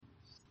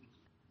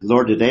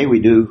Lord, today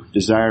we do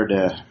desire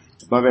to,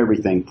 above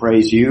everything,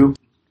 praise you.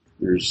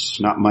 There's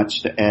not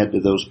much to add to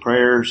those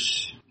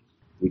prayers.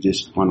 We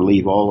just want to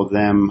leave all of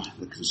them,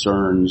 the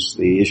concerns,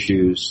 the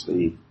issues,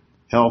 the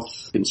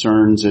health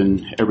concerns,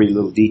 and every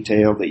little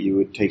detail that you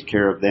would take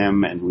care of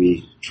them. And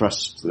we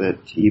trust that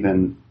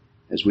even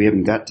as we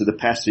haven't got to the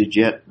passage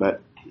yet,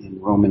 but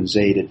in Romans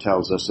 8 it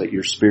tells us that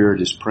your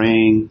Spirit is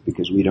praying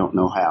because we don't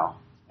know how.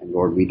 And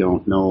Lord, we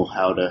don't know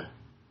how to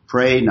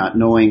pray, not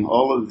knowing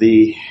all of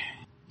the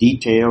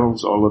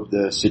details, all of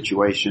the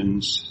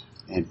situations,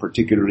 and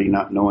particularly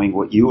not knowing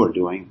what you are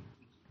doing.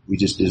 We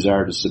just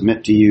desire to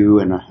submit to you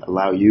and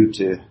allow you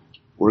to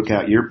work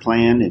out your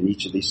plan in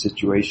each of these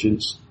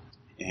situations.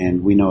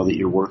 And we know that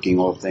you're working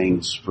all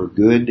things for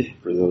good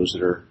for those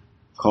that are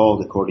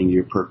called according to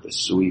your purpose.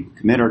 So we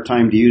commit our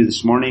time to you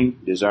this morning,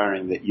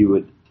 desiring that you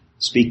would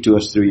speak to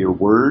us through your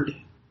word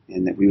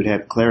and that we would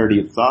have clarity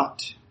of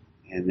thought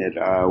and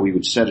that we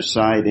would set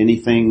aside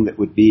anything that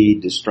would be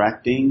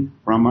distracting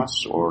from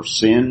us or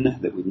sin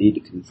that we need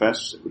to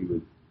confess, that we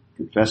would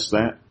confess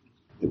that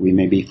we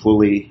may be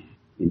fully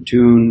in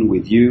tune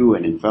with you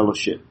and in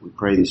fellowship. We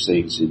pray these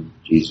things in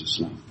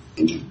Jesus' name.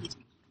 Amen.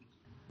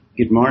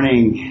 Good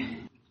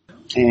morning.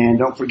 And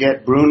don't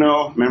forget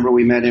Bruno. Remember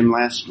we met him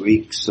last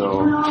week,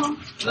 so.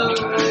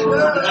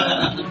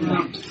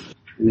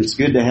 And it's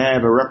good to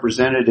have a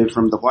representative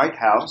from the White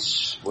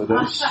House with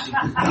us.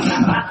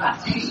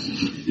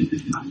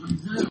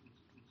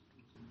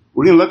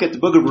 We're going to look at the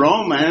book of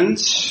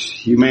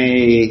Romans. You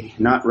may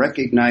not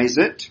recognize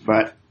it,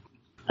 but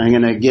I'm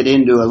going to get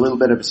into a little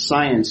bit of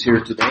science here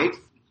today.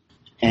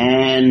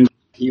 And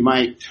you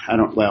might,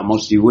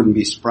 most of you wouldn't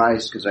be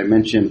surprised because I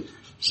mentioned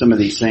some of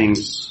these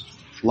things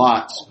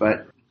lots.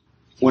 But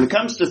when it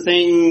comes to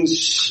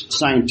things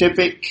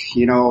scientific,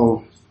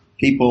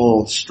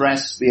 people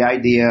stress the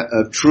idea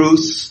of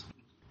truth.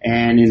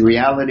 And in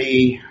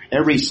reality,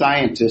 every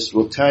scientist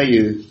will tell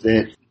you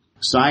that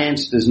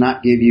science does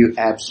not give you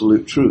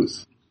absolute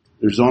truth.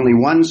 There's only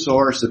one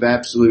source of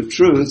absolute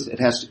truth. It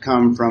has to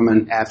come from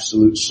an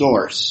absolute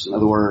source. In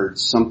other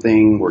words,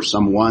 something or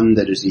someone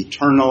that is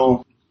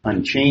eternal,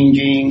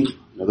 unchanging,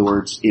 in other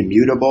words,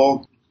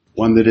 immutable,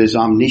 one that is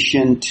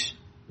omniscient,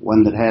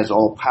 one that has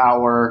all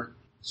power.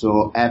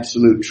 So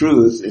absolute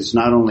truth is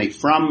not only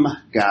from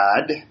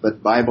God, but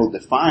the Bible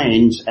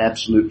defines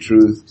absolute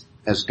truth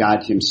as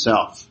God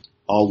himself.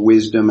 All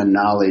wisdom and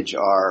knowledge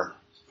are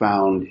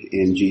found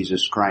in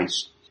Jesus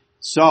Christ.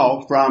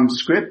 So from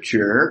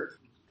Scripture,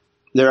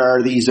 there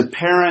are these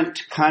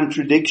apparent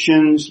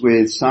contradictions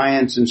with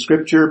science and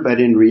Scripture, but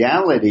in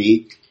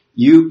reality,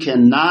 you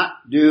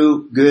cannot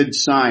do good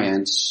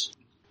science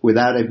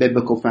without a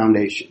biblical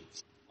foundation.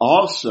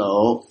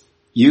 Also,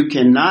 you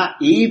cannot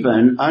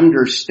even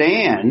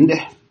understand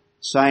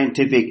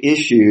scientific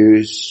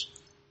issues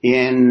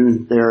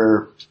in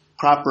their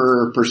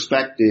proper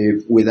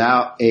perspective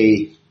without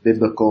a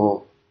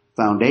biblical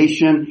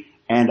foundation.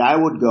 And I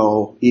would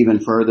go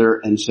even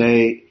further and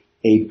say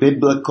a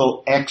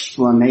biblical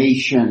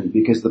explanation,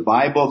 because the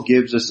Bible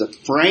gives us a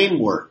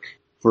framework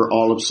for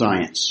all of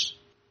science.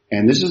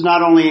 And this is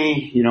not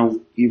only,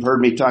 you've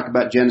heard me talk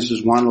about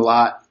Genesis 1 a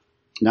lot.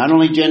 Not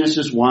only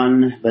Genesis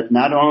 1, but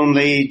not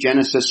only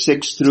Genesis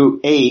 6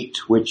 through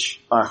 8,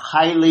 which are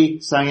highly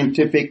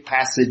scientific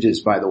passages,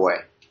 by the way.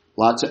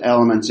 Lots of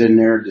elements in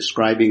there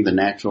describing the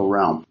natural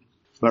realm.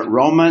 But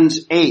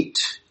Romans 8,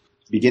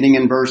 beginning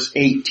in verse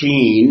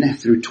 18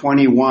 through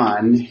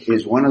 21,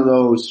 is one of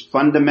those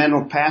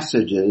fundamental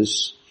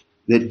passages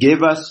that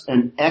give us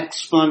an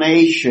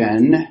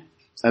explanation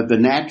of the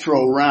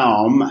natural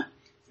realm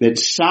that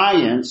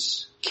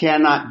science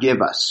cannot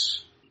give us.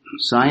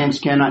 Science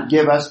cannot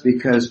give us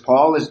because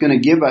Paul is going to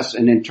give us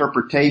an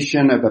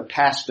interpretation of a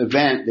past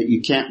event that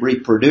you can't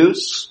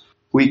reproduce.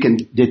 We can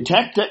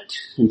detect it.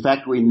 In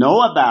fact, we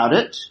know about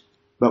it,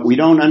 but we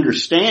don't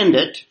understand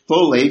it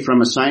fully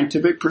from a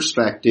scientific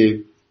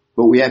perspective.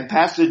 But we have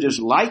passages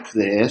like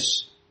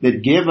this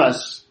that give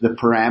us the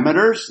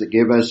parameters, that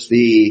give us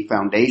the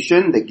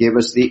foundation, that give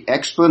us the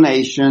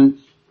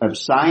explanation of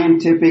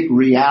scientific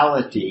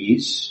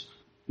realities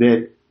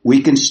that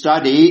we can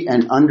study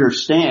and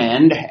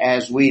understand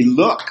as we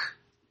look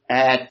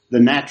at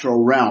the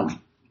natural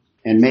realm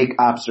and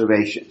make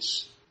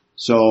observations.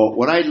 So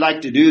what I'd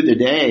like to do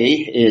today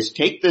is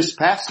take this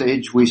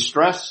passage. We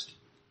stressed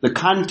the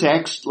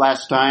context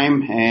last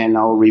time, and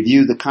I'll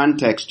review the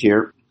context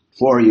here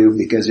for you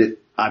because it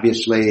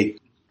obviously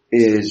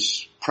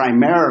is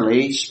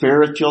primarily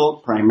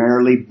spiritual,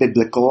 primarily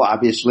biblical,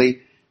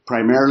 obviously,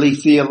 primarily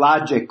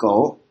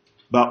theological.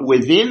 But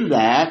within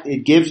that,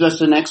 it gives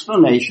us an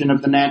explanation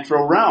of the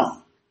natural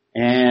realm.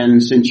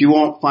 And since you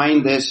won't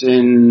find this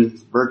in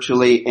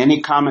virtually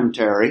any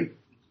commentary,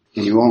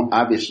 and you won't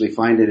obviously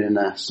find it in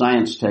a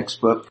science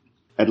textbook,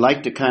 I'd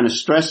like to kind of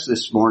stress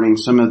this morning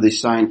some of the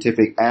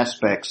scientific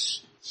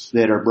aspects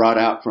that are brought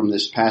out from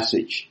this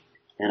passage.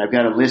 And I've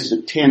got a list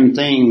of 10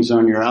 things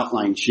on your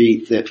outline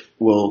sheet that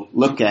we'll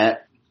look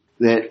at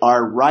that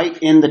are right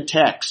in the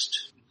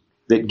text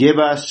that give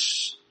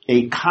us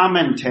a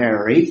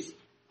commentary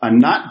on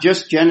not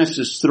just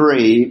Genesis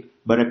 3,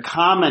 but a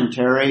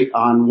commentary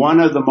on one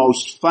of the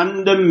most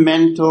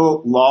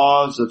fundamental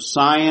laws of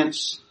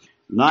science,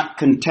 not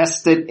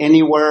contested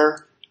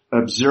anywhere,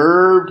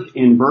 observed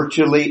in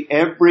virtually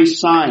every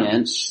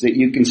science that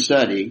you can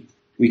study.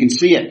 We can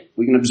see it.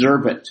 We can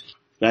observe it.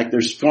 In fact,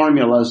 there's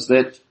formulas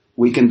that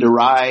we can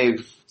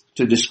derive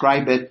to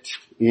describe it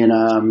in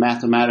a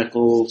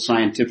mathematical,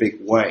 scientific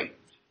way.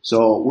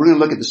 So we're going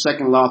to look at the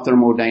second law of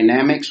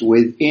thermodynamics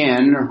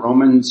within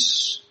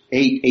Romans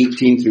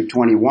 8:18 through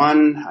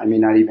 21. I may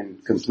not even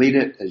complete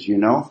it, as you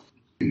know.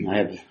 I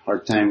have a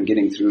hard time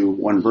getting through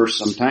one verse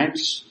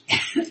sometimes.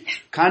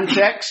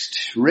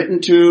 Context, written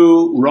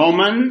to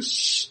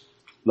Romans,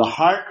 the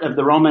heart of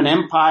the Roman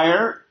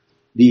Empire,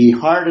 the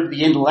heart of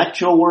the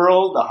intellectual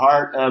world, the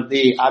heart of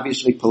the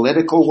obviously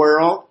political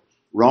world.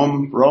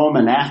 Rome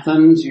and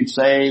Athens, you'd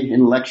say,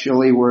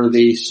 intellectually were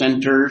the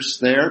centers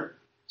there.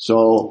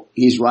 So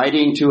he's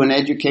writing to an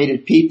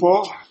educated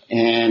people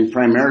and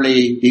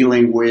primarily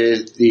dealing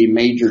with the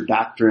major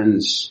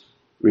doctrines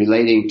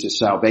relating to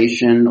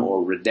salvation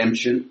or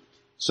redemption.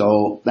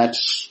 So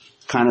that's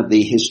kind of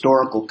the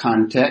historical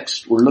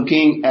context. We're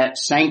looking at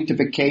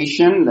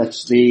sanctification.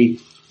 That's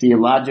the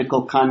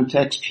theological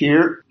context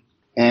here.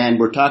 And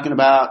we're talking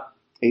about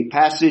a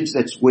passage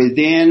that's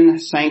within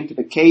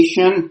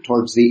sanctification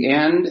towards the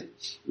end.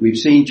 We've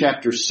seen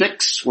chapter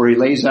 6 where he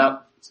lays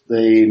out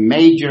the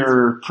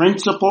major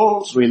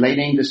principles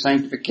relating to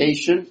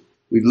sanctification.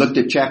 We've looked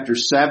at chapter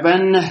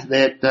 7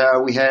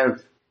 that we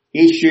have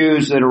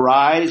issues that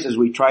arise as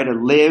we try to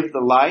live the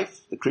life,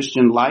 the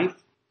Christian life.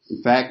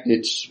 In fact,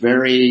 it's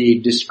very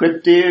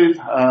descriptive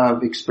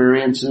of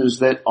experiences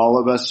that all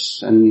of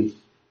us, and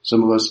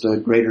some of us to a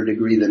greater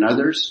degree than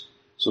others.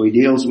 So he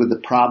deals with the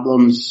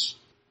problems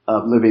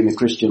of living the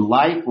Christian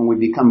life. When we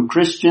become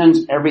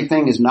Christians,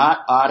 everything is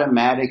not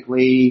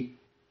automatically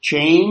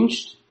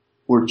changed.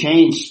 We're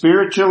changed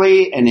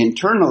spiritually and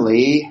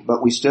internally,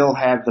 but we still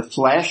have the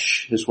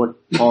flesh, is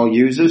what Paul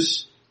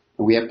uses.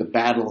 And we have to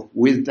battle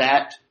with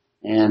that.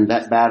 And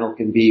that battle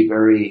can be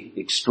very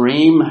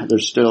extreme.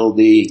 There's still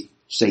the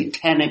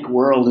satanic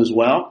world as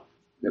well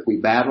that we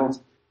battle.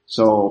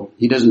 So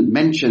he doesn't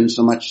mention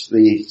so much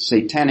the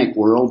satanic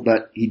world,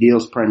 but he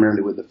deals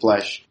primarily with the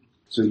flesh.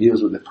 So he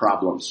deals with the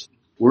problems.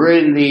 We're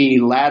in the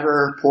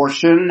latter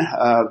portion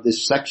of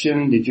this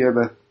section. Did you have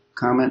a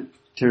comment,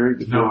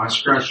 Terry? No, I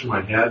scratched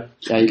my head.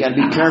 Yeah, you gotta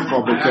be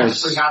careful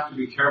because... I actually have to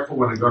be careful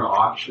when I go to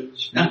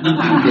auctions.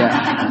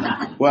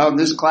 Yeah. Well, in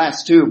this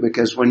class too,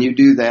 because when you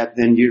do that,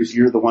 then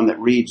you're the one that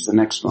reads the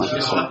next one.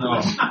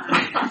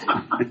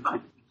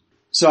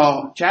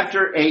 So,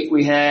 chapter 8,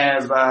 we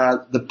have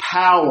the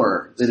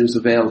power that is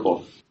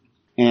available.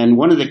 And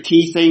one of the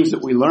key things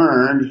that we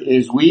learned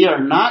is we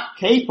are not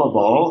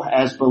capable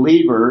as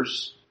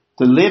believers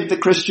to live the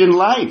Christian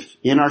life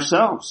in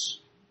ourselves.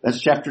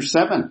 That's chapter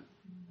 7.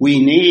 We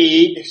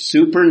need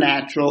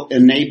supernatural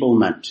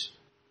enablement.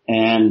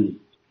 And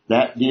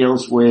that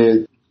deals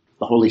with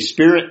the Holy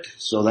Spirit.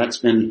 So that's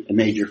been a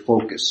major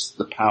focus,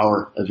 the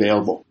power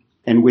available.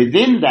 And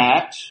within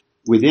that,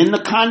 within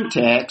the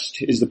context,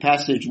 is the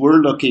passage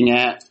we're looking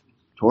at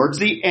towards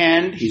the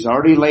end. He's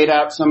already laid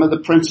out some of the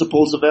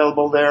principles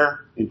available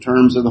there in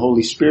terms of the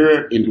Holy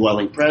Spirit,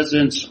 indwelling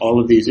presence,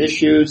 all of these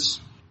issues.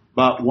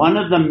 But one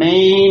of the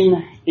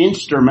main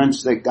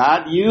instruments that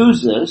God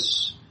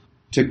uses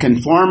to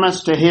conform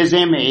us to His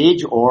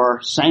image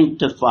or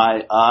sanctify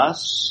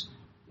us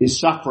is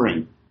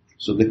suffering.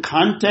 So the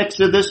context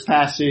of this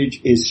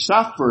passage is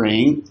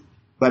suffering,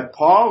 but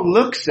Paul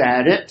looks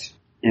at it,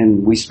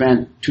 and we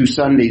spent 2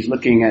 Sundays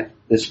looking at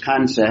this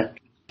concept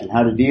and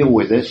how to deal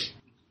with it,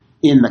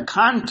 in the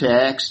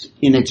context,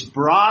 in its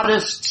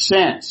broadest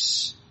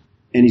sense.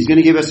 And he's going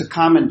to give us a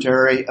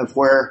commentary of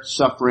where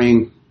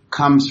suffering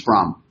comes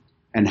from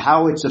and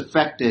how it's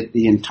affected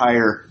the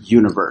entire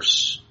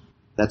universe.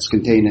 That's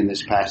contained in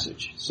this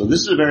passage. So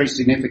this is a very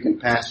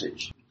significant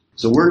passage.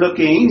 So we're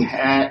looking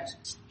at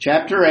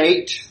chapter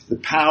 8, the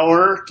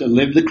power to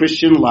live the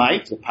Christian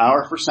life, the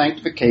power for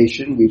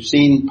sanctification. We've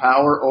seen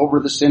power over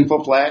the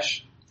sinful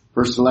flesh,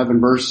 first 11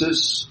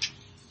 verses.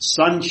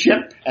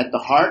 Sonship at the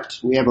heart.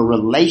 We have a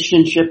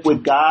relationship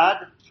with God.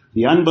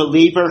 The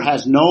unbeliever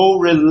has no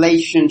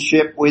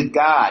relationship with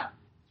God.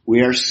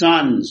 We are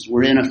sons.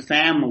 We're in a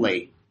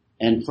family.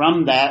 And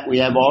from that, we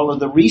have all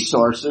of the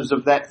resources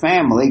of that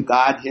family,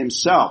 God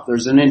Himself.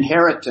 There's an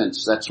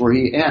inheritance. That's where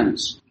He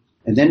ends.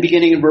 And then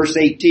beginning in verse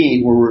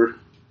 18, where we're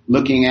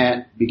looking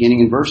at, beginning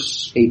in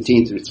verse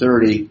 18 through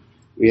 30,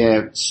 we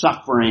have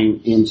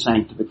suffering in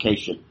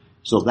sanctification.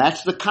 So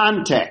that's the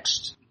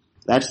context.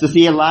 That's the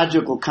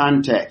theological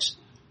context.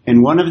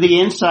 And one of the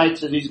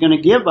insights that he's going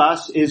to give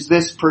us is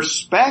this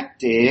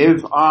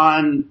perspective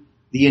on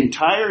the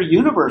entire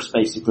universe,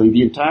 basically,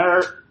 the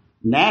entire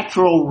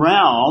natural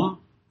realm,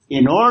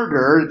 in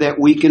order that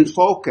we can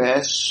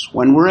focus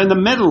when we're in the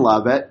middle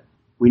of it.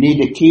 We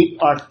need to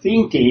keep our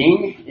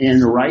thinking in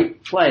the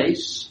right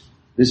place.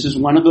 This is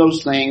one of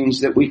those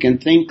things that we can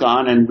think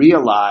on and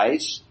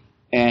realize.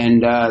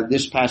 And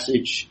this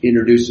passage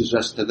introduces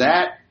us to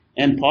that.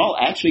 And Paul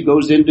actually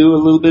goes into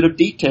a little bit of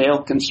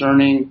detail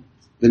concerning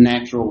the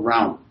natural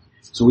realm.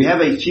 So we have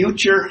a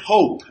future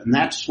hope, and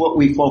that's what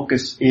we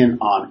focus in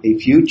on, a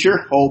future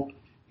hope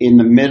in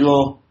the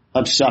middle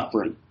of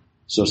suffering.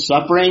 So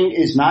suffering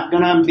is not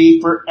going to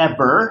be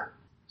forever.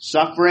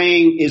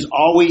 Suffering is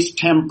always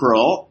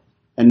temporal.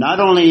 And not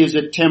only is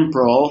it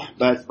temporal,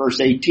 but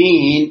verse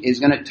 18 is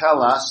going to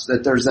tell us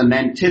that there's an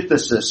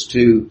antithesis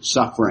to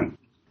suffering.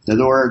 In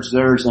other words,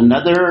 there's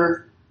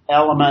another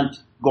element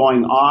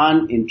going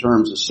on in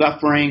terms of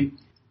suffering.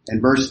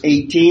 And verse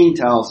 18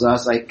 tells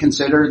us, I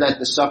consider that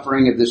the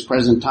suffering of this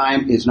present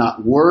time is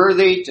not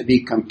worthy to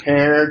be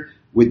compared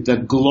with the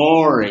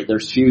glory.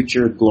 There's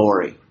future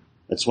glory.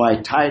 That's why I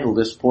titled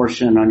this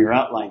portion on your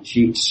outline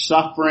sheet,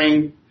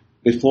 Suffering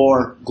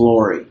Before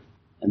Glory.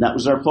 And that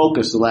was our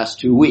focus the last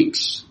 2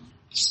 weeks.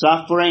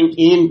 Suffering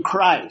in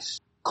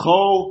Christ.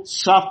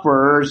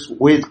 Co-suffers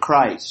with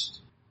Christ.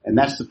 And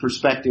that's the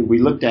perspective we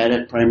looked at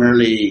it,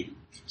 primarily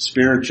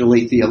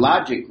spiritually,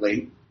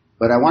 theologically.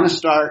 But I want to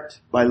start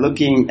by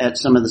looking at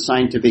some of the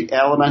scientific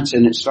elements,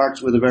 and it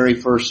starts with the very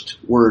first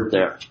word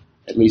there,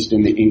 at least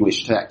in the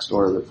English text,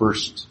 or the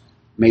first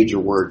major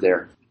word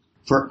there.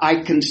 For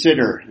I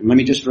consider, and let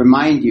me just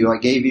remind you, I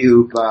gave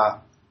you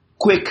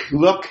quick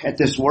look at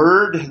this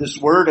word. This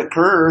word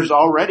occurs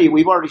already.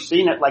 We've already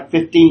seen it like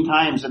 15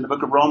 times in the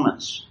book of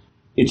Romans.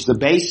 It's the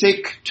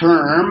basic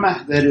term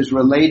that is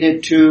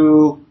related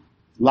to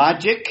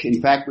logic.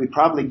 In fact, we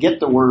probably get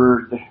the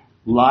word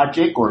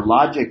logic or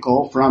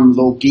logical from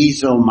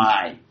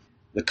logizomai.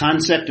 The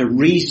concept of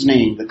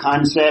reasoning, the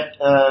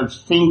concept of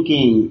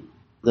thinking.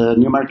 The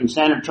New American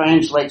Standard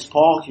translates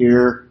Paul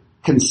here,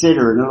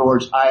 consider. In other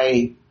words,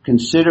 I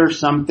consider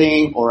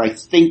something or I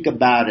think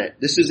about it.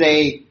 This is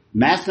a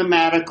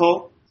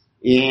mathematical.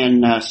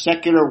 In a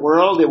secular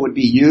world, it would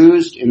be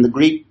used. In the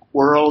Greek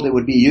world, it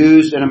would be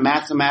used in a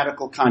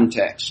mathematical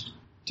context.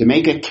 To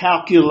make a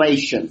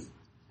calculation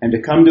and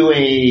to come to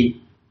a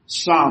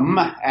sum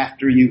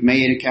after you've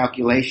made a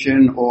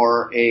calculation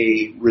or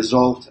a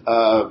result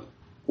of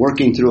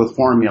working through a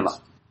formula.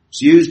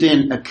 It's used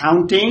in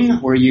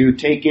accounting where you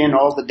take in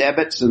all the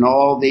debits and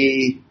all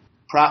the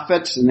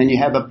profits and then you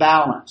have a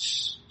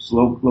balance.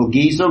 So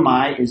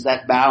logizomai is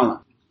that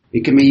balance.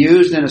 It can be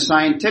used in a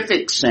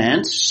scientific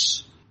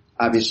sense,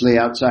 obviously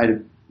outside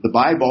of the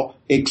Bible,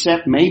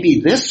 except maybe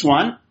this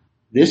one.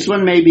 This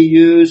one may be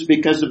used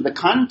because of the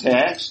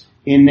context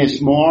in this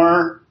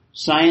more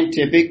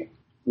scientific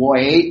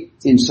way.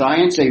 In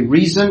science, a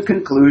reasoned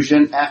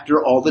conclusion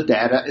after all the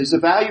data is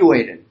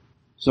evaluated.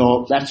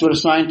 So that's what a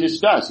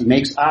scientist does. He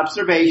makes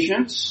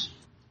observations.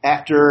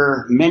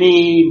 After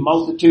many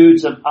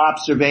multitudes of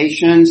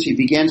observations, he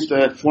begins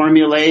to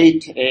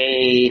formulate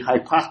a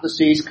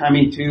hypothesis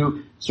coming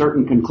to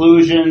certain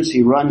conclusions.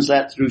 He runs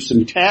that through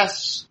some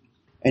tests,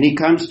 and he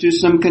comes to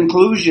some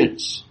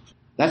conclusions.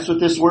 That's what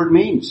this word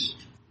means.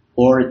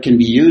 Or it can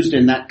be used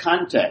in that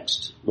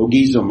context,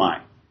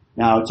 logizomai.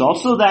 Now, it's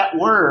also that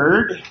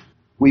word,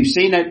 we've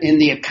seen it in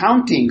the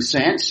accounting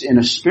sense, in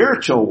a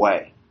spiritual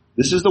way.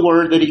 This is the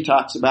word that he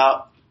talks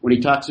about when he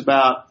talks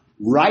about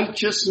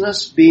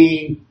righteousness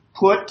being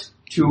put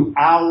to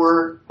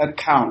our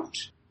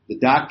account. The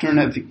doctrine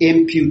of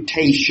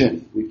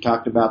imputation. We've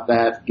talked about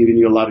that, giving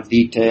you a lot of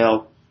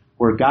detail.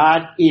 Where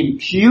God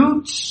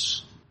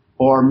imputes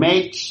or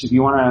makes, if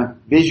you want to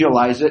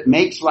visualize it,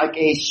 makes like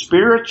a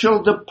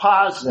spiritual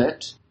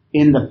deposit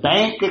in the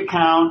bank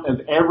account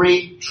of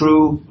every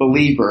true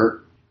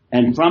believer.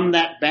 And from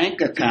that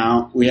bank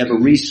account, we have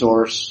a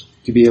resource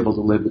to be able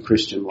to live the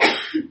Christian life.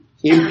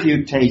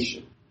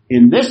 Imputation.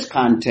 In this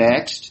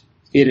context,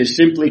 it is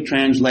simply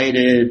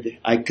translated,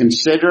 I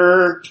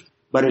consider,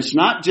 but it's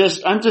not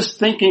just, I'm just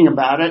thinking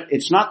about it.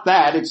 It's not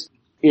that.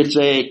 It's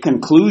a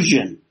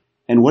conclusion.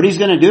 And what he's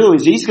going to do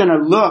is he's going to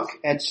look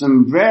at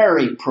some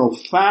very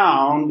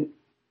profound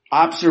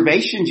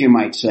observations, you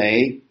might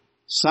say,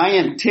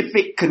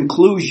 scientific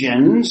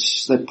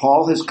conclusions that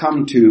Paul has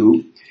come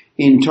to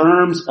in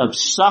terms of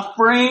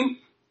suffering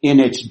in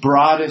its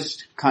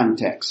broadest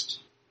context.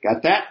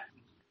 Got that?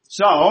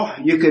 So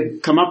you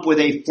could come up with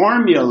a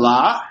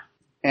formula,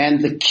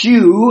 and the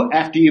Q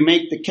after you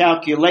make the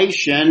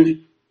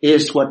calculation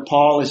is what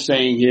Paul is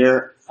saying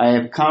here. I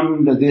have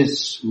come to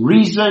this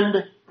reasoned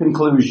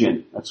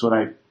conclusion. That's what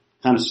I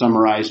kind of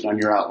summarized on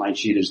your outline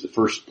sheet as the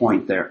first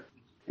point there.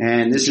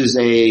 And this is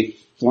a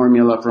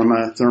formula from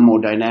a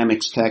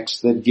thermodynamics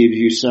text that gives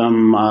you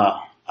some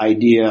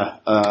idea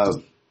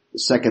of the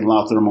second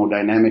law of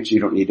thermodynamics.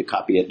 You don't need to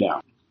copy it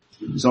down.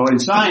 So in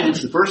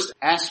science, the first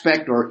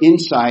aspect or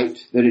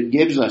insight that it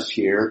gives us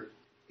here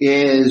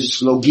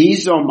is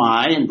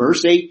logizomai. In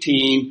verse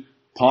 18,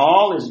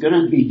 Paul is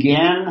going to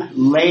begin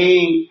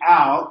laying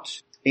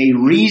out a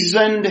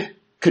reasoned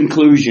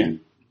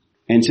conclusion.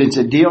 And since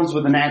it deals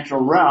with the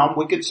natural realm,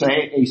 we could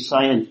say a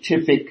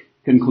scientific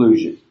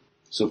conclusion.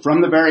 So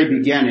from the very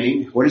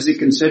beginning, what is he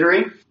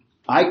considering?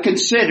 I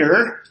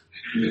consider,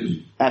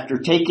 after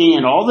taking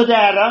in all the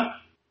data,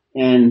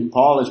 and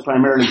Paul is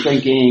primarily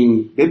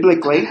thinking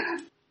biblically,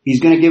 he's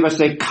going to give us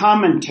a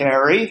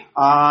commentary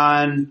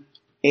on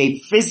a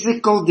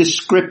physical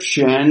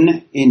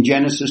description in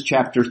Genesis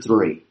chapter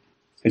 3.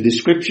 A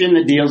description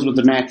that deals with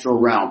the natural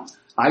realm.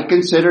 I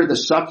consider the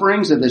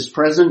sufferings of this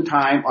present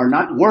time are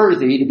not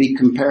worthy to be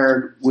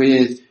compared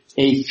with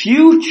a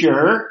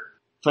future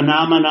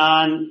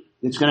phenomenon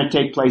that's going to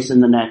take place in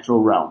the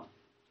natural realm.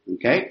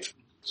 Okay?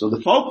 So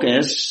the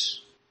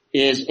focus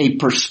is a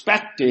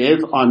perspective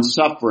on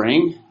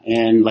suffering.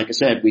 And like I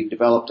said, we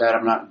developed that.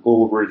 I'm not going to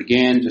go over it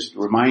again. Just to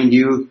remind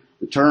you,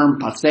 the term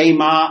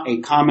pathema,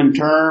 a common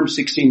term,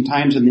 16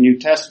 times in the New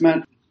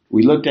Testament.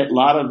 We looked at a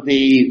lot of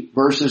the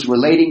verses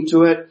relating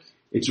to it.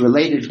 It's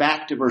related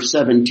back to verse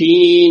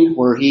 17,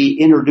 where he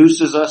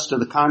introduces us to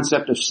the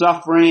concept of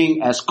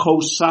suffering as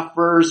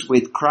co-sufferers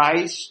with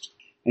Christ.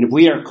 And if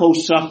we are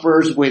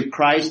co-sufferers with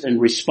Christ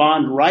and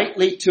respond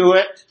rightly to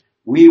it,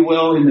 we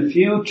will in the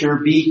future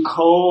be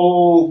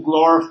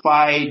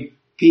co-glorified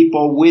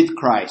people with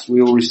Christ.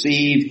 We will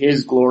receive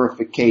his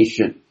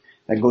glorification.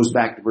 That goes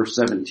back to verse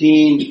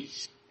 17.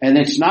 And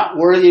it's not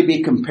worthy to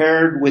be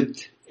compared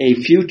with a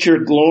future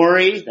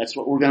glory. That's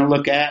what we're going to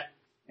look at.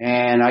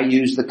 And I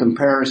use the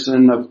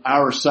comparison of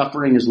our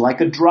suffering as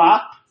like a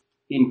drop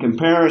in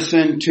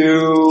comparison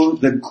to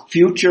the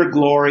future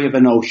glory of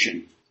an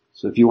ocean.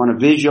 So if you want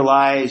to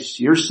visualize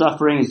your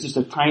suffering, it's just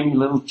a tiny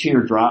little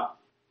teardrop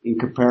in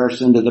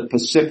comparison to the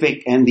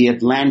Pacific and the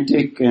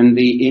Atlantic and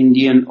the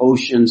Indian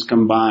Oceans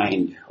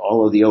combined.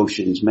 All of the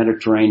oceans,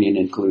 Mediterranean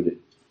included,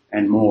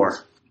 and more.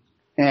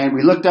 And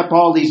we looked up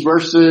all these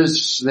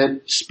verses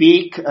that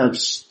speak of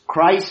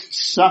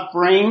Christ's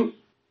suffering,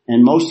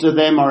 and most of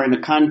them are in the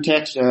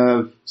context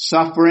of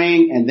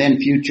suffering and then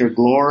future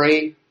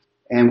glory.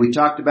 And we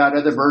talked about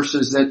other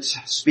verses that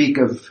speak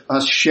of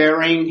us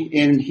sharing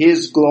in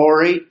his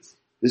glory.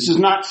 This is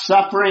not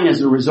suffering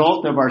as a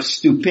result of our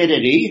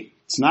stupidity.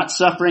 It's not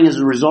suffering as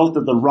a result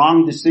of the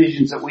wrong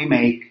decisions that we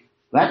make.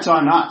 That's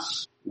on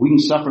us. We can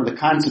suffer the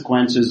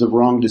consequences of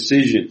wrong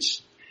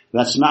decisions.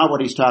 That's not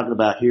what he's talking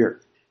about here.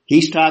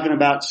 He's talking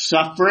about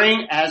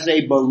suffering as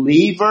a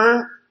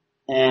believer,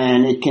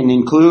 and it can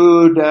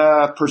include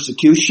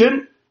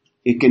persecution.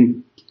 It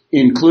can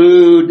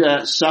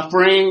include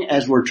suffering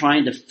as we're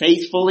trying to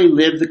faithfully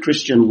live the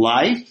Christian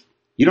life.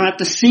 You don't have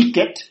to seek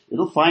it.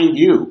 It'll find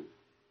you.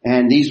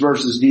 And these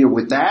verses deal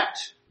with that.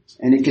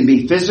 And it can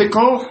be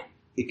physical.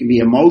 It can be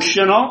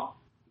emotional.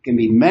 It can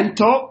be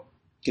mental.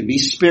 It can be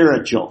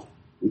spiritual.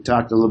 We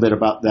talked a little bit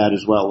about that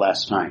as well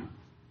last time.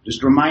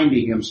 Just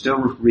reminding you, I'm still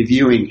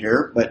reviewing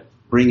here, but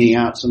bringing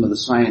out some of the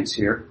science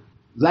here.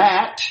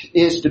 That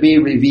is to be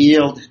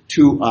revealed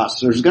to us.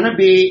 There's going to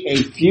be a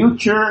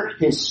future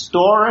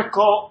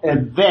historical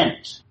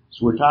event.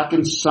 So we're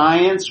talking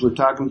science, we're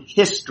talking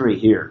history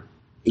here.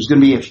 There's going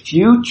to be a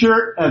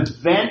future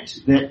event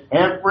that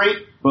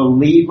every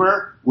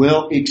believer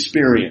will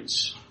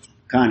experience.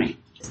 Connie?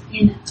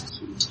 I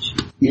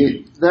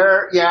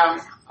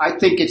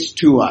think it's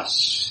to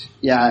us.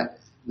 Yeah,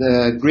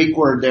 the Greek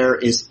word there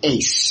is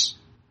ace.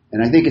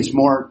 And I think it's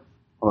more,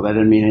 that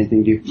didn't mean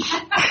anything to you.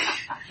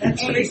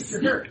 That's Greek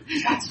to her.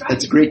 That's right.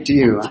 That's Greek to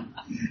you.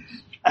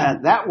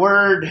 That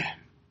word,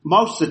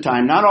 most of the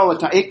time, not all the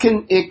time, it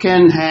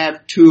can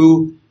have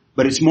two,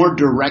 but it's more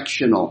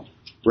directional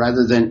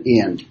rather than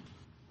in.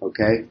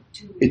 Okay?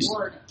 It's,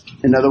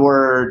 in other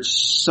words,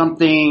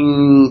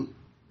 something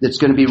that's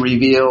going to be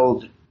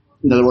revealed.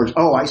 In other words,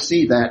 I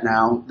see that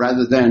now,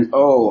 rather than,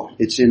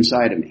 it's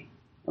inside of me.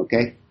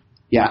 Okay?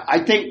 Yeah,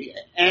 I think,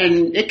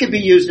 and it could be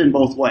used in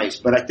both ways,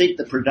 but I think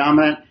the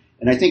predominant,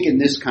 and I think in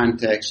this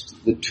context,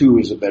 the two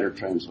is a better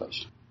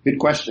translation. Good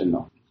question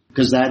though,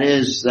 because that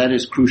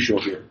is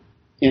crucial here.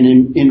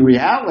 And in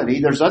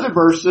reality, there's other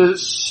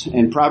verses,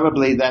 and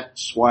probably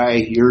that's why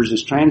yours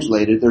is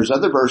translated, there's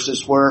other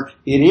verses where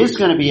it is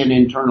going to be an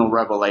internal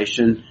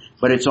revelation,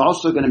 but it's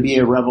also going to be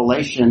a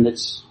revelation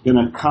that's going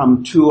to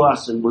come to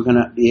us and we're going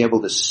to be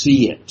able to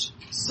see it.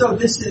 So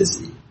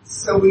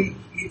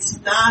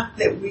it's not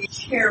that we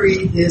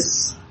carry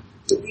this,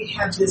 that we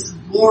have this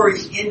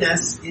glory in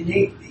us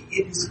innately.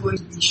 It is going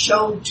to be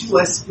shown to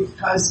us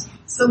because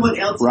someone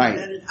else has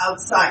done it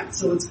outside.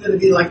 So it's going to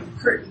be like the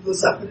curtain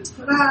goes up and it's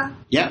ta-da.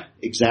 Yeah,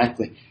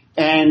 exactly.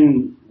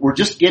 And we're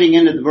just getting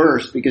into the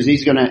verse because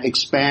he's going to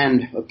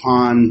expand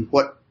upon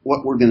what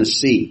we're going to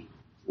see.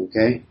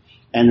 Okay?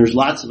 And there's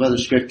lots of other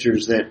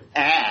scriptures that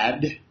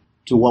add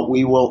to what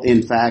we will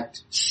in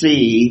fact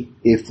see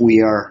if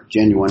we are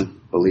genuine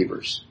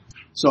believers.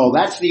 So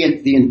that's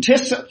the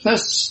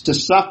antithesis to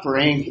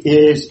suffering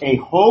is a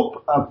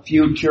hope of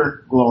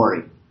future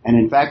glory. And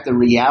in fact, the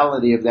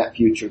reality of that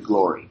future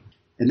glory.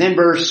 And then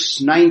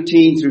verse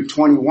 19 through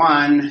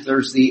 21,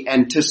 there's the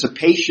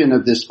anticipation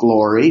of this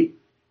glory.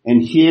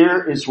 And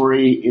here is where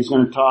he is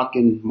going to talk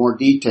in more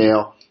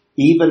detail.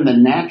 Even the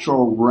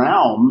natural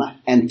realm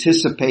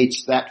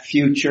anticipates that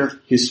future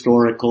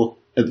historical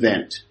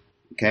event.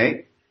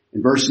 Okay?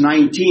 In verse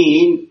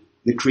 19,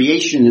 the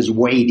creation is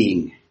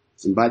waiting.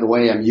 And by the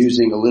way, I'm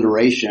using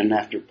alliteration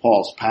after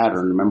Paul's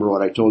pattern. Remember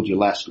what I told you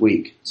last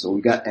week. So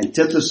we've got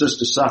antithesis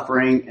to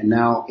suffering, and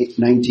now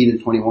 19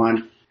 and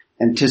 21,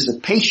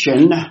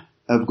 anticipation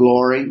of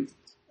glory,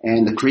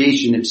 and the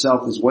creation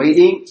itself is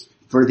waiting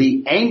for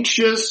the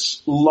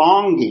anxious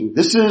longing.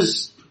 This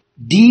is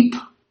deep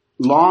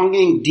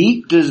longing,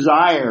 deep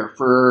desire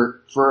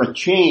for a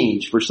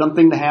change, for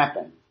something to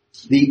happen.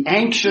 The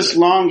anxious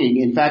longing.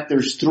 In fact,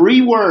 there's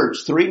three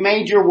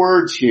major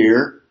words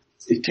here.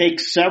 It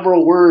takes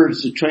several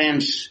words to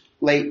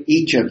translate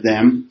each of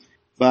them,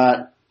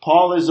 but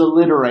Paul is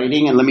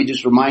alliterating, and let me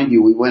just remind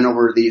you, we went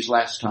over these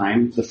last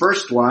time. The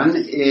first one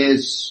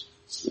is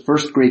the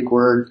first Greek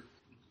word,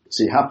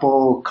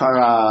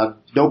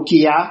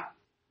 hapokaradokia,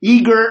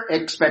 eager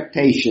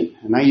expectation.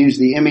 And I use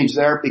the image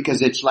there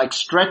because it's like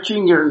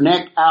stretching your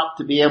neck out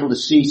to be able to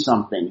see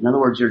something. In other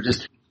words, you're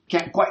just,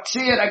 can't quite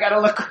see it, I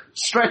gotta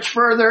stretch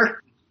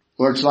further.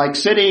 Or it's like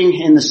sitting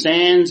in the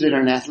stands in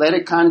an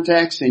athletic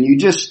context and you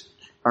just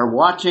are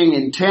watching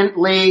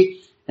intently,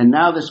 and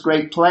now this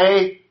great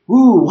play,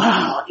 ooh,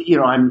 wow,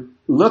 I'm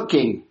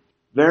looking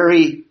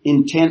very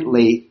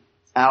intently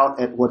out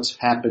at what's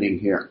happening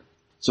here.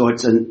 So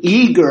it's an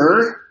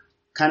eager,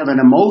 kind of an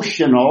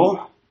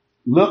emotional,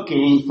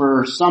 looking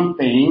for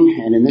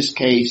something, and in this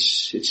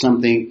case, it's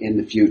something in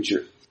the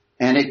future.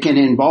 And it can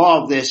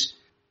involve this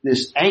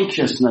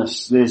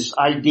anxiousness, this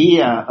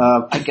idea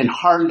of, I can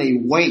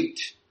hardly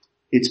wait.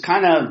 It's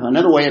kind of,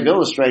 another way of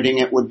illustrating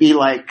it would be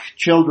like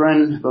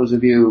children. Those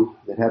of you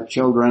that have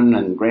children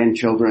and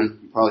grandchildren,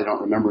 you probably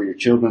don't remember your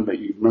children, but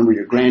you remember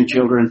your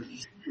grandchildren.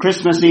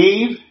 Christmas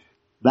Eve,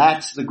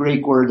 that's the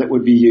Greek word that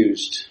would be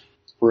used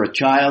for a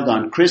child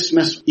on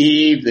Christmas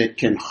Eve that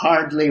can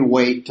hardly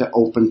wait to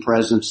open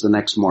presents the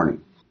next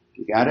morning.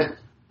 You got it?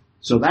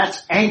 So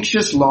that's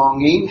anxious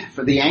longing,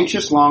 for the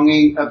anxious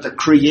longing of the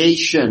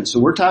creation. So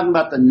we're talking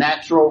about the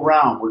natural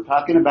realm. We're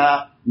talking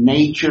about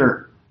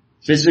nature,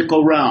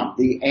 physical realm.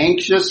 The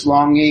anxious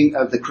longing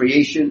of the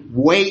creation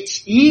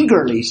waits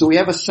eagerly. So we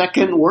have a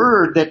second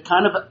word that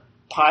kind of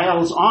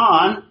piles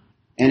on.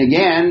 And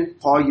again,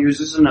 Paul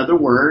uses another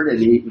word,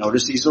 and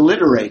notice he's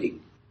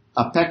alliterating.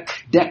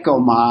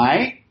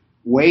 Apekdekomai,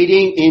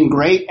 waiting in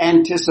great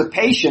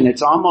anticipation.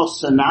 It's almost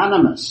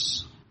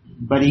synonymous.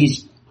 But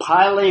he's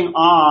piling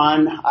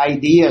on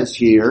ideas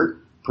here.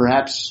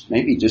 Perhaps,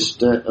 maybe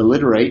just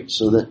alliterate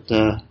so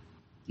that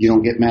you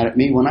don't get mad at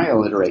me when I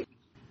alliterate.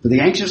 For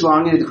the anxious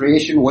longing of the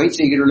creation waits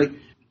eagerly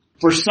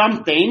for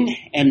something,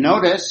 and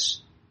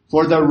notice,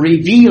 for the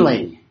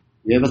revealing.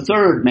 We have a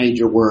third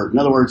major word. In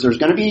other words, there's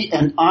going to be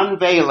an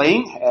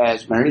unveiling,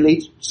 as Mary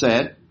Lee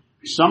said,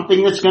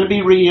 something that's going to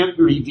be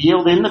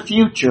revealed in the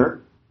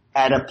future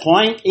at a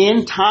point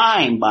in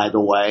time, by the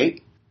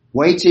way,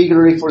 waits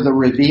eagerly for the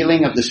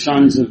revealing of the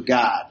sons of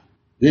God.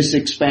 This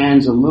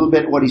expands a little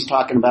bit what he's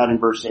talking about in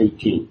verse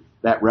 18.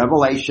 That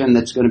revelation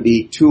that's going to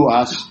be to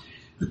us.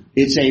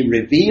 It's a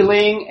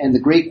revealing, and the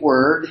Greek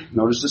word,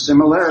 notice the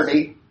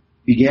similarity,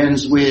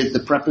 begins with the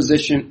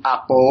preposition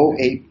apo,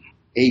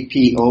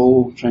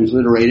 A-P-O,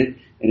 transliterated,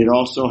 and it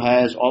also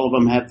has, all of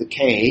them have the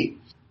K,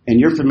 and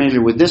you're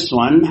familiar with this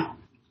one,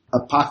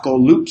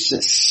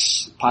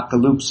 apocalypsis.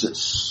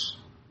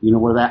 You know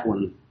where that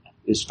one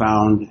is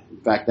found.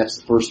 In fact, that's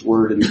the first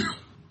word in the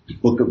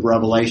book of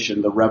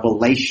Revelation, the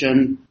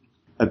revelation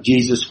of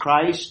Jesus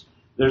Christ.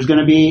 There's going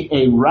to be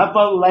a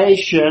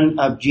revelation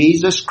of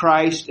Jesus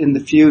Christ in the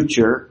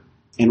future.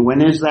 And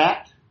when is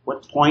that?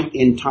 What point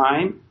in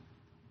time?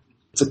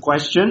 It's a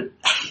question.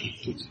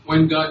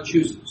 When God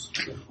chooses.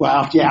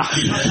 Well, yeah.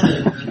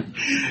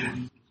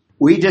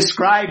 We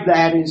describe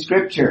that in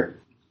Scripture.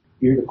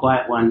 You're the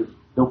quiet one.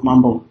 Don't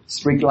mumble.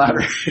 Speak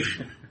louder.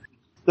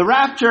 The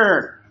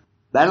rapture.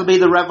 That'll be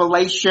the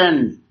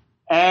revelation.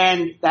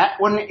 And that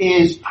one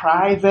is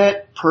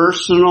private,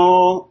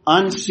 personal,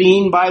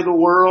 unseen by the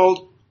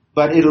world,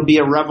 but it'll be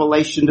a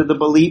revelation to the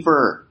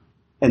believer.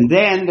 And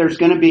then there's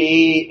going to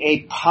be a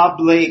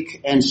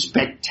public and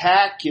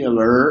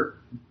spectacular,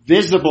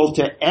 visible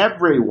to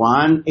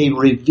everyone, a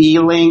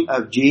revealing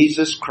of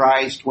Jesus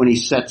Christ when he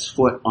sets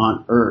foot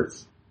on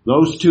earth.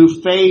 Those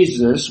two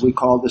phases we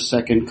call the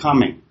second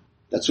coming.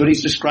 That's what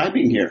he's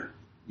describing here.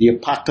 The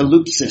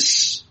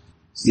apocalypsis.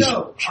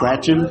 So,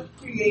 scratching?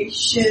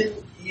 Creation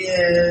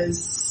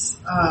is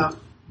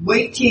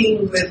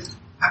waiting with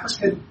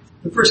the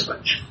first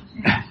one.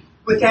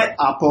 With that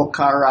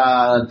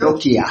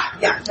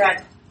apokaradokia. Yeah,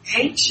 that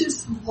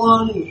anxious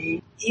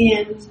longing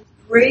in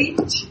great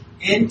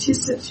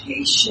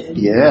anticipation.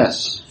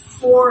 Yes.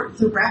 For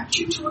the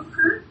rapture to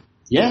occur?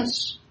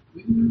 Yes.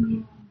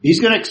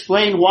 He's going to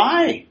explain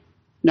why.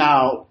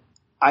 Now,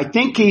 I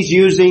think he's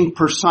using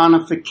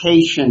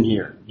personification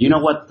here. You know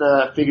what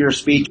the figure of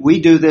speech? We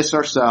do this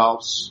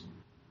ourselves.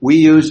 We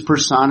use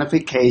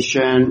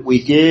personification.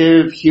 We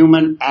give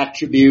human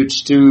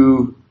attributes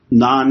to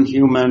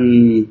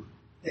non-human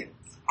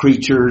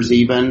creatures,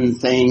 even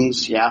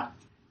things, yeah.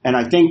 And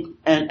I think,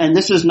 and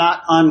this is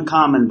not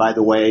uncommon, by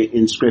the way,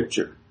 in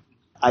Scripture.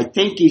 I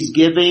think he's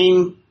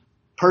giving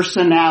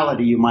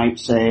personality, you might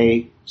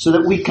say, so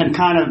that we can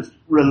kind of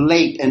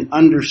relate and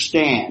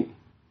understand.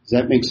 Does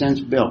that make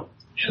sense, Bill?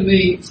 And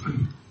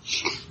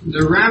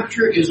the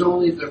rapture is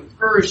only the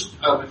first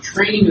of a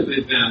train of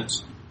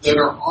events that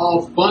are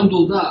all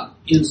bundled up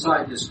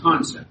inside this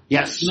concept.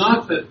 Yes. It's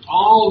not that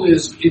all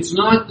this, it's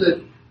not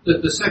that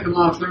the second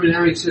law of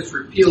thermodynamics is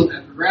repealed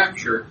at the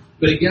rapture.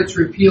 but it gets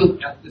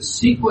repealed at the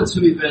sequence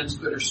of events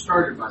that are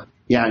started by it.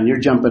 Yeah, and you're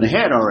jumping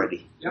ahead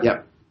already.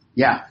 Yep.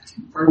 Yeah.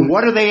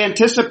 What are they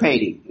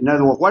anticipating? In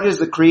other words, what is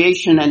the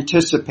creation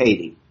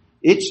anticipating?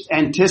 It's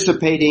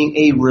anticipating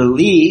a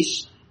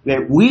release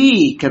that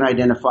we can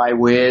identify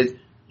with.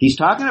 He's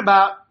talking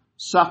about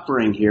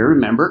suffering here,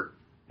 remember?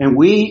 And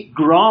we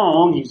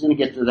groan, he's going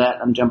to get to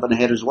that, I'm jumping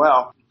ahead as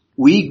well.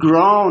 We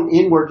groan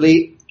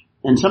inwardly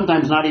and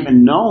sometimes not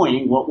even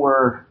knowing what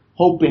we're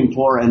hoping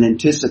for and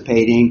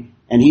anticipating,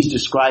 and he's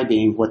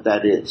describing what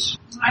that is.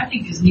 I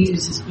think as neat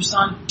as his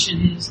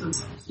personification is.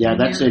 Yeah,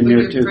 that's in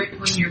there too.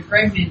 When you're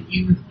pregnant,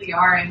 you really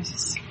are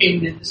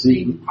anticipating that this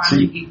baby will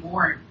finally be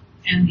born.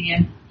 And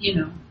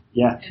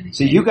Yeah.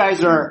 So you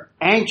guys are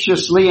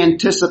anxiously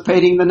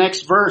anticipating the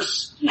next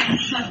verse.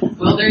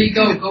 Well, there you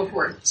go. Go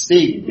for it.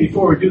 Steve.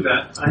 Before we do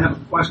that, I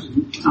have a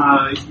question.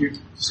 You're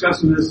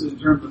discussing this in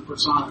terms of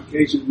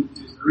personification.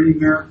 Is there any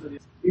merit to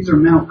these are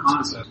mental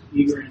concepts,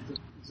 eager.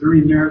 Is there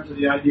any merit to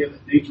the idea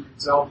that nature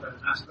itself has an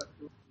aspect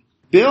to it?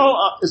 Bill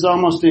is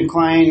almost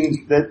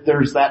inclined that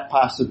there's that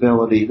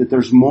possibility, that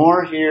there's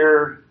more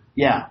here.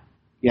 Yeah.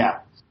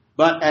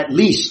 But at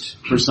least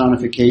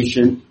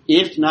personification,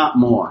 if not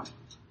more.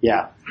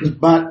 Yeah.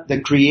 But the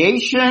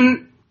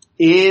creation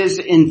is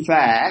in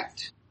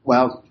fact,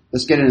 well,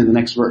 let's get into the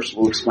next verse.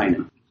 We'll explain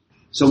it.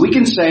 So we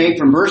can say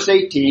from verse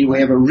 18,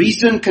 we have a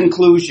reasoned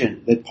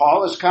conclusion that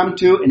Paul has come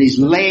to, and he's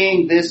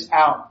laying this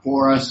out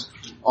for us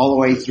all the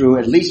way through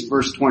at least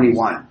verse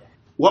 21.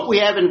 What we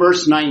have in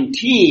verse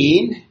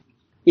 19,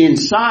 in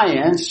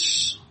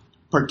science,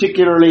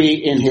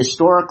 particularly in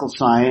historical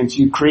science,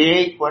 you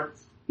create what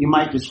you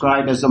might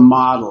describe as a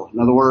model. In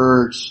other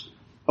words,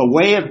 a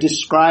way of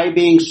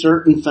describing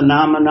certain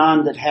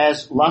phenomenon that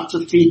has lots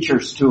of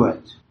features to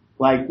it.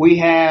 Like we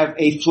have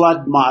a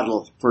flood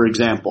model, for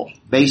example,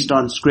 based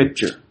on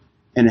scripture.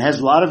 And it has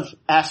a lot of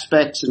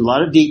aspects and a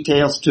lot of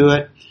details to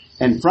it.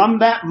 And from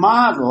that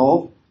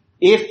model,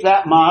 if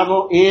that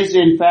model is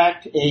in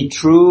fact a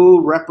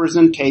true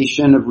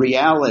representation of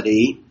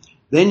reality,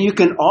 then you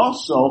can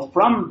also,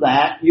 from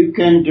that, you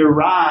can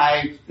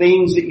derive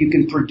things that you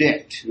can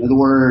predict. In other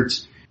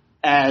words,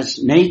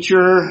 as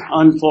nature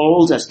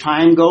unfolds, as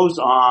time goes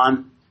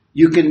on,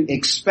 you can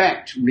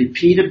expect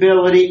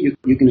repeatability.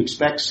 You can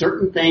expect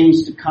certain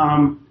things to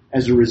come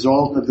as a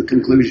result of the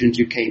conclusions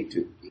you came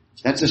to.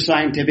 That's a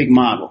scientific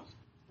model.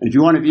 And if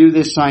you want to view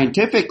this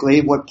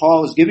scientifically, what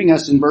Paul is giving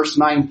us in verse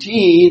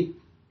 19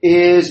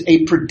 is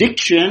a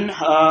prediction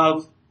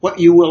of what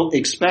you will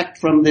expect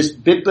from this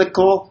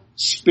biblical,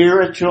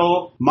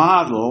 spiritual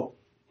model.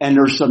 And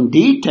there's some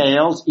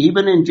details,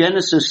 even in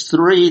Genesis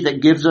 3,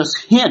 that gives us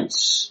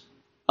hints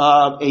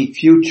of a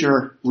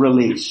future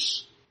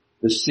release.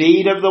 The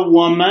seed of the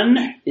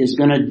woman is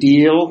going to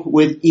deal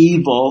with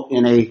evil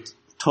in a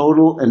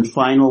total and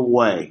final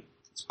way.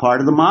 It's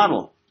part of the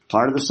model,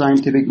 part of the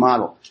scientific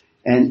model.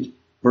 And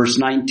verse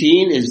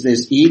 19 is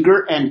this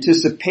eager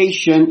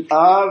anticipation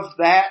of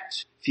that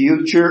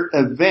future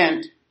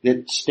event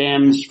that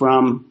stems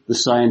from the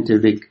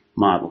scientific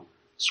model.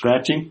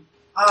 Scratching?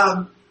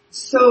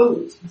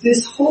 So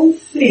this whole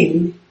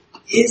thing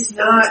is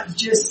not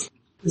just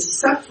the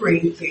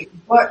suffering thing.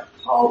 What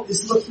Paul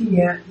is looking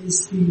at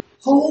is the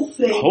whole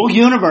thing. Whole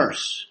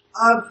universe.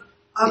 Of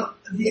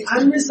the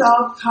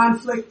unresolved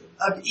conflict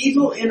of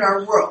evil in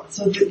our world.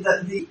 So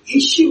the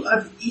issue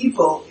of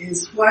evil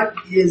is what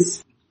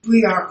is,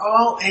 we are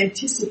all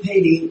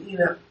anticipating,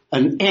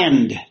 an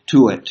end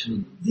to it.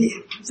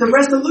 The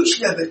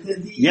resolution of it.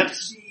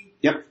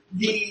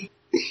 The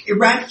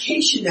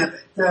eradication of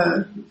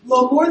it.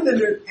 More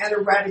than an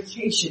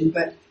eradication,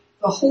 but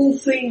the whole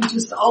thing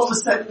just all of a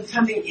sudden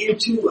coming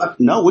into a...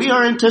 No, we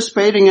are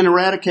anticipating an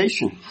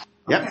eradication.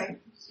 Yep. Okay.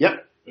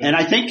 Yep. And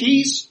I think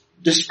he's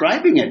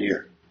describing it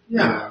here.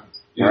 Yeah.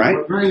 All right.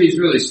 What Randy's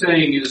really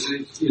saying is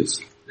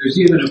there's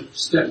even a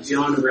step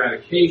beyond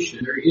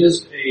eradication. There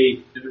is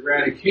an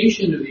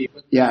eradication of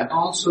evil, but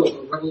also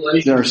a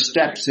revelation. There are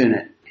steps in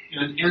it.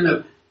 And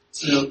a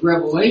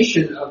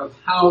revelation of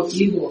how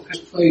evil has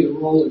played a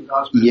role in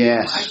God's life.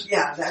 Yes.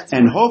 That's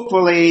and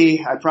hopefully,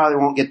 I probably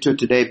won't get to it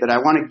today, but I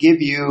want to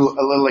give you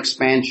a little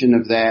expansion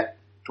of that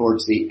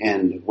towards the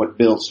end of what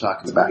Bill's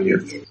talking about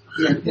here.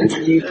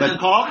 But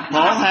Paul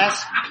has...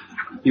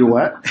 You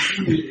what? So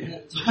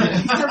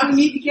we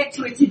need to get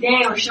to it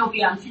today or she'll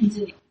be on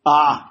continue.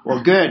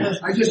 Well good.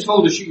 I just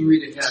told her she can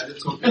read ahead.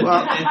 It's okay.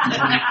 Well,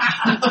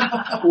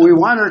 we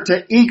want her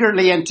to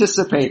eagerly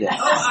anticipate it. Oh,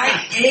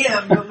 I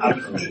am,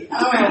 believe me.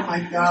 Oh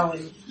my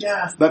golly.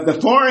 Yes. But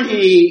before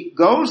he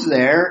goes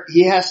there,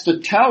 he has to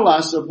tell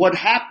us of what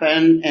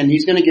happened, and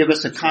he's going to give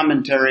us a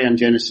commentary on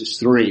Genesis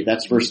 3.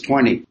 That's verse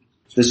 20.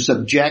 The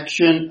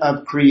subjection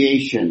of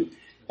creation.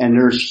 And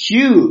there's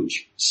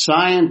huge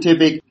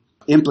scientific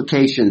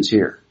implications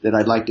here that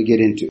I'd like to get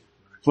into.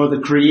 For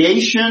the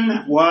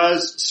creation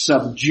was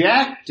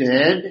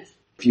subjected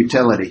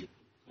futility.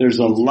 There's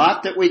a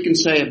lot that we can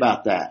say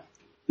about that.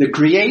 For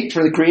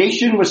the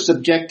creation was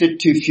subjected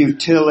to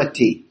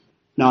futility.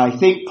 Now I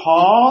think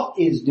Paul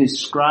is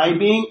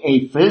describing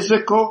a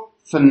physical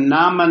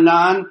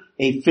phenomenon,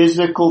 a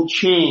physical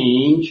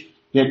change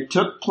that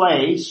took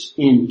place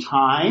in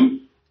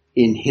time,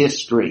 in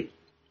history.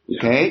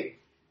 Okay?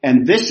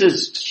 And this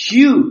is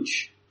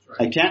huge.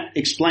 I can't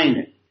explain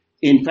it.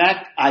 In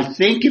fact, I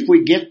think if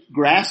we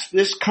grasp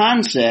this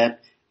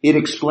concept, it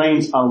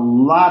explains a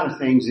lot of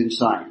things in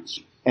science.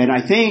 And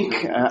I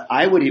think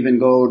I would even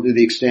go to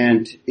the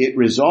extent it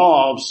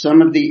resolves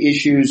some of the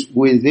issues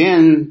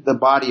within the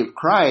body of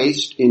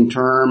Christ in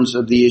terms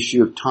of the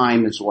issue of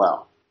time as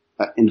well,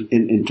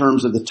 in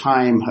terms of the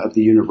time of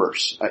the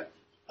universe.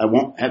 I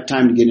won't have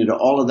time to get into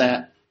all of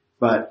that,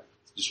 but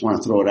just want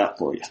to throw it out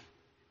for you.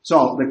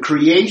 So the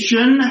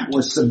creation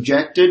was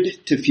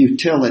subjected to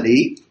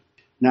futility.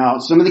 Now,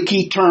 some of the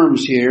key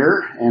terms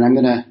here, and I'm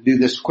going to do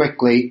this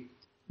quickly.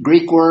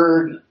 Greek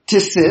word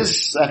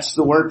physis, that's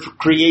the word for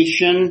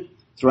creation.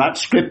 Throughout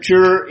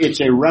Scripture, it's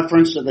a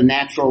reference to the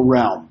natural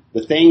realm,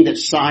 the thing that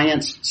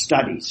science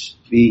studies,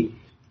 the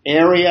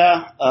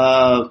area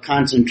of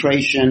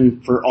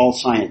concentration for all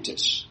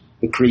scientists,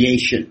 the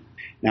creation.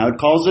 Now, it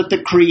calls it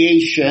the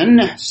creation.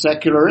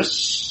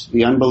 Secularists,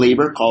 the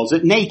unbeliever, calls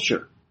it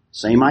nature.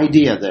 Same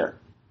idea there.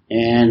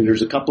 And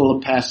there's a couple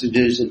of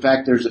passages. In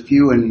fact, there's a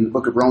few in the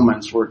book of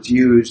Romans where it's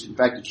used. In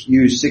fact, it's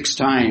used 6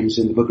 times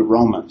in the book of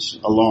Romans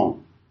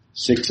alone.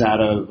 6 out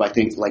of, I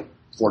think, like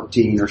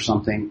 14 or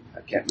something.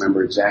 I can't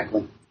remember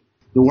exactly.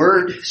 The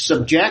word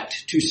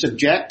subject, to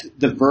subject,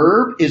 the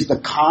verb is the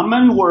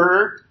common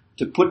word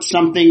to put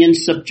something in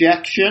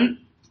subjection,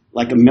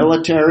 like a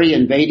military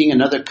invading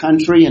another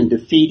country and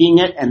defeating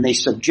it, and they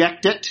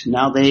subject it.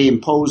 Now they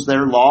impose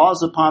their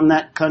laws upon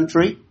that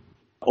country.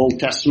 Old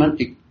Testament,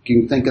 you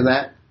can think of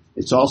that.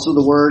 It's also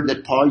the word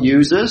that Paul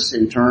uses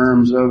in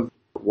terms of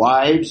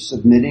wives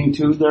submitting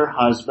to their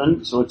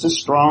husband. So it's a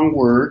strong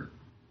word.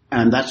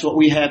 And that's what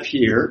we have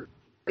here.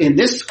 In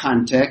this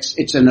context,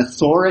 it's an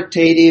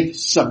authoritative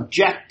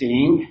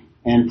subjecting,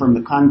 and from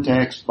the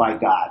context, by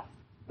God.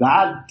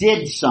 God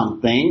did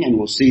something, and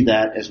we'll see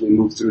that as we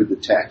move through the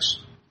text.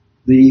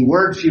 The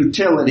word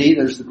futility,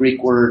 there's the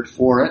Greek word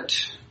for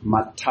it,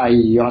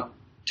 mataiotes.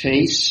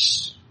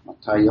 Is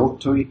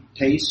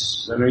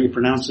that how you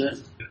pronounce it?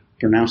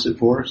 Pronounce it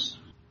for us.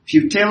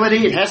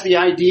 Futility, it has the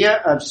idea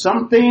of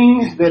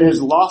something that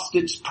has lost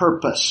its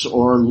purpose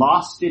or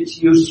lost its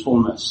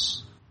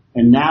usefulness.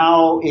 And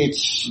now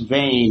it's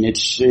vain.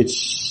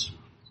 It's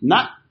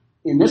not,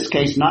 in this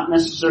case, not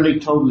necessarily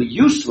totally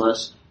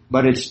useless,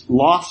 but it's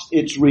lost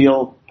its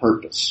real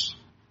purpose.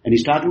 And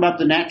he's talking about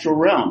the natural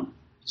realm.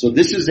 So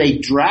this is a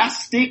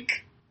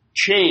drastic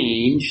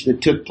change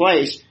that took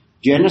place.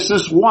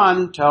 Genesis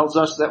 1 tells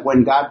us that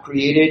when God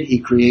created, He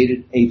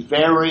created a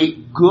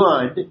very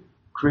good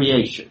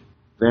creation.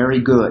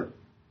 Very good.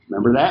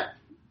 Remember that?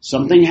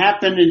 Something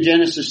happened in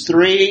Genesis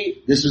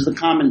 3. This is the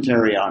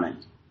commentary on it.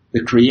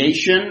 The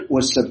creation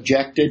was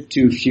subjected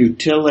to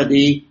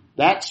futility.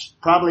 That's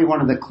probably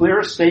one of the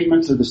clearest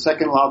statements of the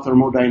second law of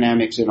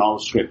thermodynamics in all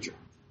of Scripture.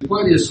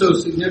 What is so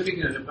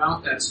significant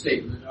about that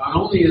statement, not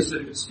only is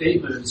it a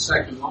statement in the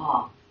second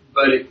law,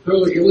 but it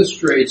clearly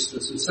illustrates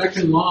that the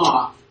second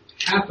law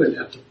happened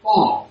at the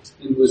fall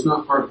and was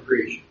not part of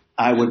creation.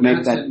 I would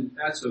make that.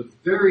 That's a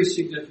very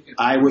significant.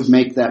 I would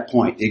make that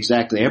point.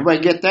 Exactly. Everybody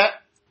get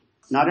that?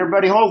 Not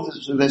everybody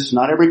holds to this.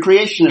 Not every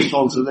creationist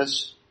holds to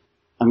this.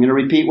 I'm going to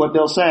repeat what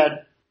Bill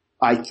said.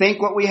 I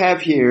think what we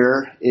have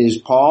here is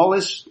Paul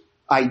is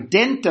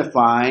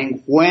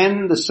identifying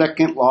when the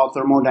second law of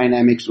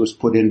thermodynamics was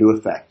put into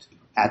effect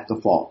at the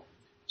fall.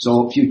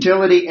 So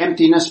futility,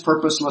 emptiness,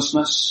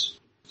 purposelessness.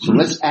 So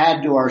let's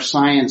add to our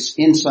science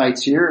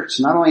insights here. It's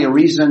not only a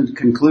reasoned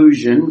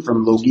conclusion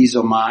from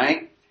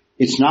logizomai.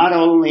 It's not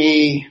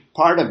only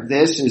part of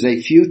this is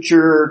a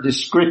future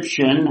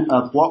description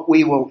of what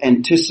we will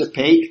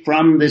anticipate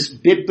from this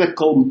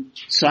biblical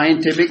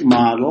scientific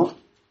model,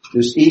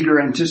 this eager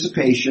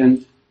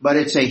anticipation, but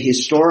it's a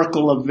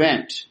historical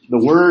event.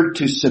 The word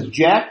to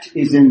subject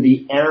is in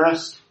the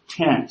aorist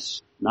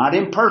tense, not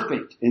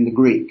imperfect in the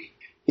Greek.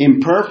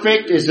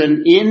 Imperfect is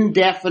an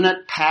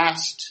indefinite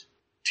past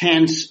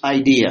tense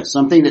idea,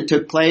 something that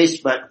took place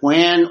but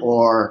when,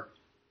 or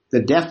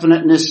the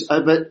definiteness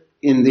of it.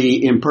 In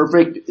the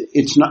imperfect,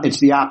 it's not, it's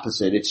the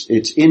opposite.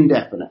 It's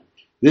indefinite.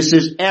 This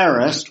is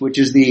aorist, which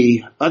is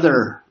the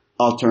other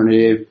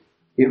alternative.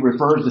 It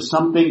refers to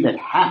something that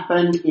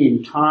happened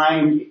in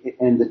time,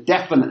 and the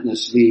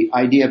definiteness, the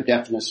idea of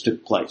definiteness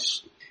took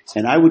place.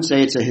 And I would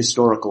say it's a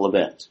historical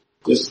event.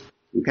 Just,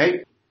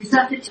 okay? Is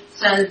that what it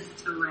says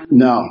around?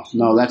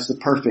 No, that's the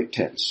perfect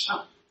tense.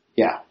 Oh.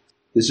 Yeah.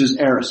 This is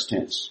aorist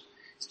tense.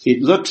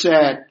 It looks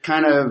at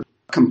kind of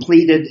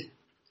completed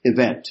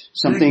event.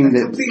 Something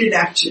that...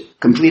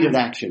 Completed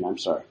action, I'm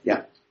sorry.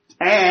 Yeah.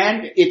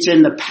 And it's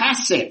in the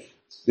passive.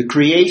 The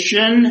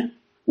creation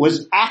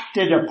was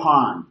acted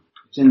upon.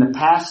 It's in the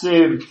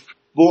passive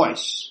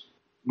voice,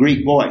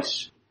 Greek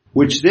voice,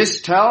 which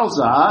this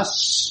tells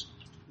us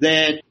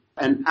that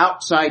an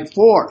outside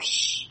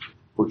force,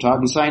 we're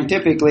talking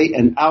scientifically,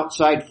 an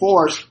outside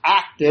force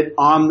acted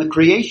on the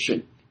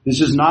creation. This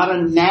is not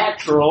a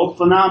natural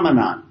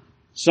phenomenon.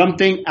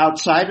 Something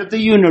outside of the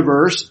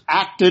universe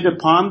acted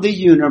upon the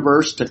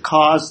universe to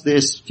cause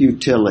this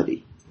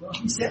futility. Well,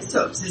 He says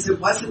so. He says it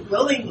wasn't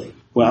willingly.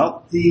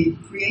 Well, The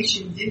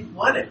creation didn't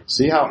want it.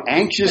 see how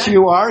anxious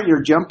you are?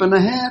 You're jumping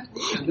ahead.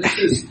 And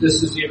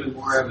this is even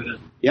more evident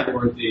Yep.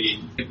 for the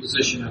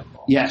imposition of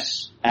fall.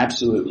 Yes,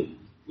 absolutely.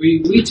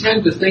 We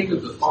tend to think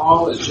of the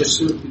fall as just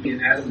simply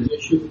an Adam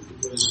issue.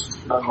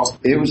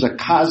 It was a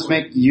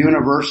cosmic,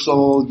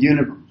 universal,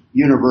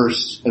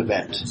 universe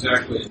event.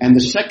 Exactly. And the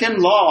second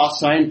law,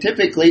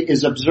 scientifically,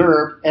 is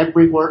observed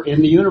everywhere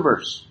in the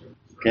universe.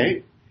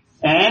 Okay?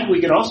 And we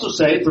could also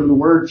say from the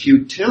word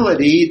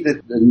futility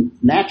that the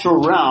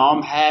natural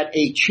realm had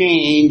a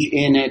change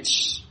in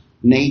its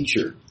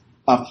nature.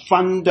 A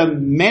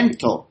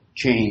fundamental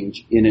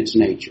change in its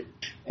nature.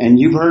 And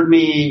you've heard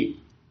me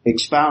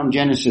expound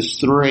Genesis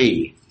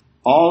 3.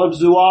 All of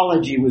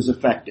zoology was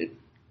affected.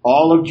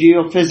 All of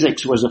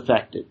geophysics was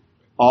affected.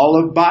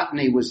 All of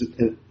botany was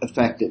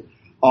affected.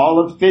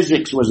 All of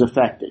physics was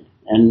affected.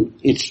 And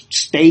it's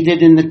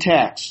stated in the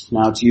text.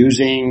 Now it's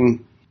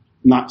using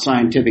not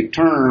scientific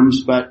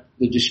terms, but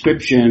the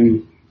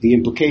description, the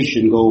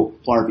implication go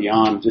far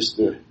beyond just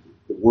the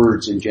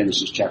words in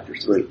Genesis chapter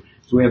 3.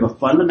 So we have a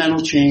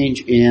fundamental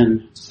change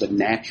in the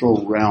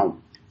natural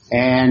realm.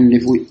 And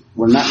if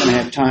we're not going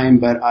to have time,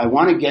 but I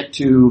want to get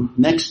to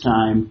next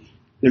time,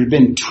 there have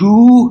been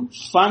two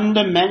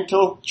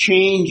fundamental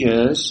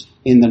changes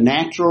in the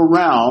natural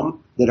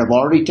realm that have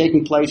already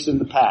taken place in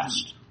the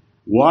past.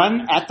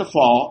 One at the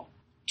fall,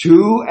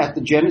 two at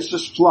the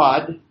Genesis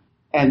flood,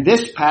 and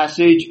this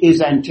passage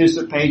is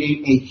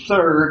anticipating a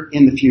third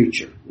in the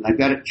future. And I've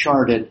got it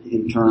charted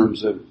in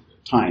terms of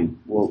time.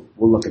 We'll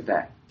look at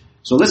that.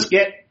 So let's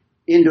get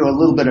into a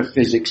little bit of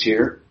physics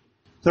here.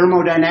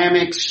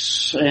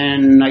 Thermodynamics,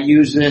 and I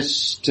use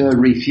this to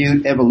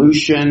refute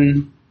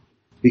evolution,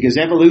 because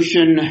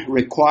evolution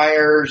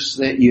requires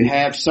that you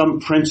have some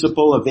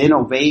principle of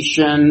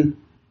innovation.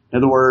 In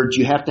other words,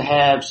 you have to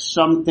have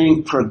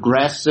something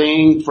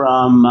progressing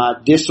from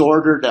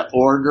disorder to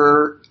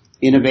order,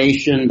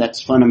 innovation.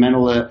 That's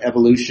fundamental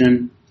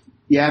evolution.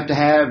 You have to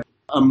have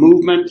a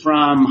movement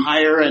from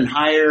higher and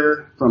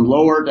higher, from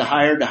lower to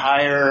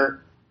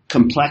higher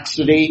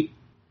complexity,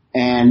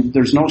 and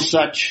there's no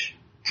such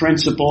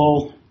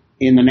principle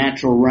in the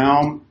natural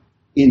realm.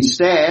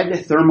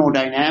 Instead,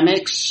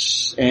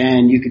 thermodynamics,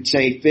 and you could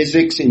say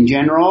physics in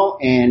general,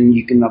 and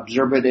you can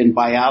observe it in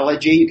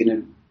biology, you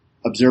can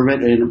observe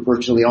it in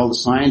virtually all the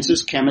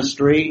sciences,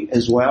 chemistry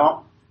as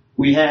well.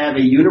 We have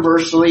a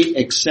universally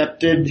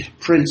accepted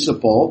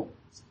principle.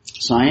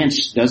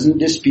 Science doesn't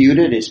dispute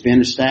it. It's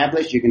been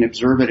established. You can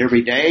observe it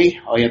every day.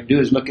 All you have to do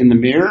is look in the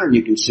mirror and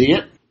you can see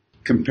it.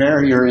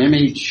 Compare your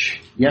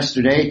image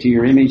yesterday to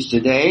your image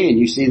today and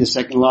you see the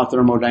second law of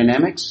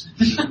thermodynamics.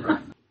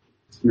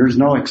 There's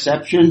no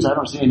exceptions. I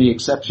don't see any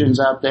exceptions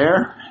out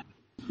there.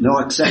 No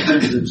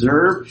exceptions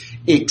observed,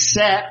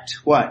 except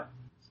what?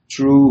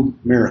 True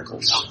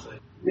miracles.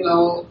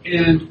 Well,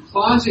 and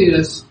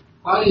Claudius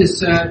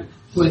said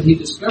when he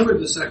discovered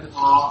the second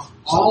law,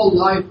 all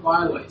life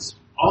violates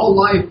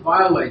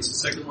the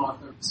second law of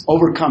thermodynamics.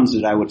 Overcomes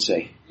it, I would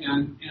say.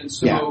 And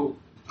so,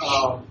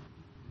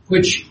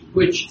 which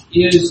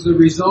is the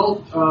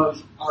result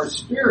of our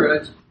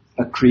spirit.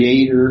 A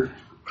creator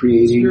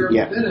creating.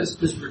 Spirit within us,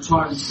 because we're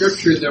taught in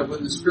Scripture that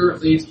when the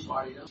spirit leaves the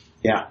body goes.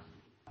 Yeah.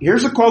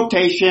 Here's a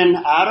quotation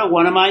out of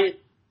one of my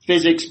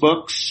physics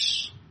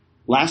books,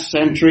 last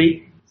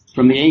century,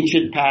 from the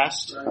ancient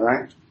past. Right. All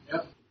right.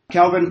 Yep.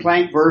 Kelvin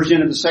Planck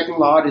version of the second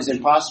law. It is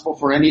impossible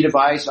for any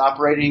device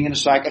operating in a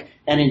cycle.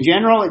 And in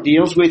general, it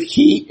deals with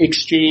heat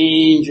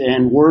exchange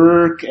and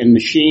work and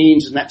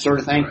machines and that sort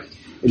of thing. Right.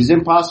 It is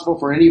impossible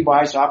for any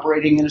device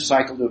operating in a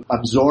cycle to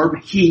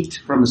absorb heat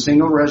from a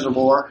single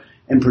reservoir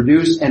and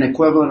produce an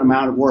equivalent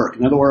amount of work.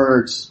 In other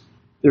words,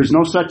 there's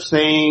no such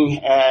thing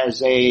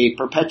as a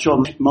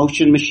perpetual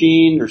motion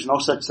machine. There's no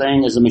such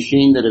thing as a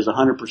machine that is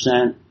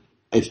 100%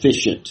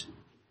 efficient.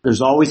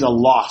 There's always a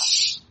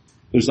loss.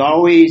 There's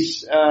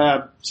always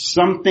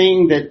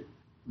something that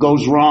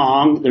goes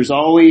wrong. There's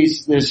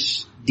always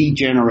this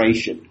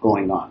degeneration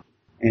going on.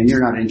 And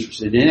you're not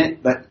interested in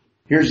it, but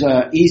here's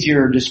an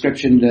easier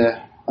description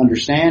to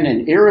understand: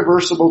 an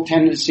irreversible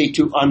tendency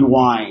to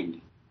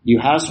unwind. You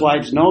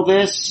housewives know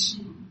this.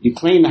 You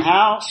clean the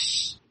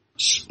house,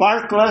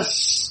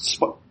 sparkless,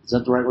 is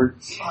that the right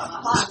word?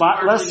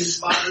 Spotless,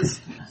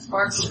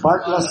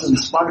 sparkless and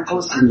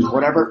sparkless and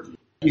whatever.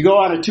 You go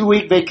on a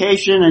 2-week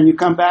vacation and you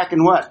come back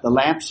and what? The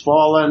lamp's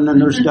fallen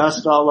and there's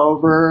dust all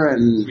over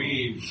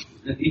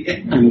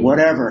and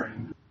whatever.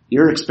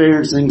 You're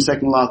experiencing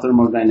second law of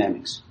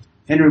thermodynamics.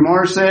 Henry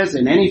Moore says,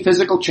 in any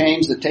physical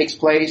change that takes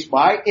place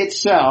by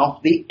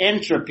itself, the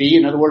entropy,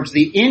 in other words,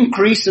 the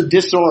increase of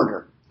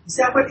disorder. Is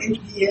that what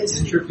entropy is?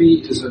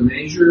 Entropy is a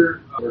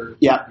measure, or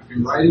yeah, you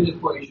can write an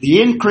equation.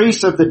 The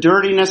increase of the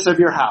dirtiness of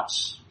your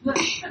house.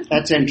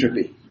 That's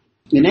entropy.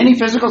 In any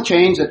physical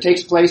change that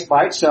takes place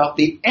by itself,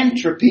 the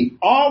entropy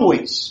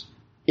always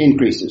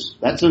increases.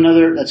 That's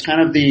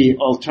kind of the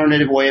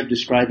alternative way of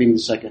describing the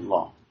second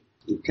law.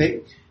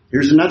 Okay.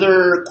 Here's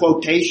another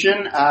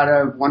quotation out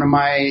of one of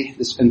my,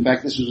 in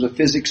fact, this was a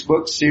physics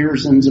book,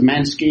 Sears and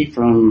Zemansky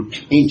from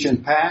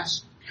Ancient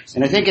Past.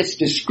 And I think it's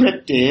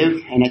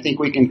descriptive, and I think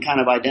we can kind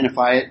of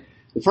identify it.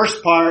 The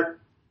first part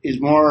is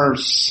more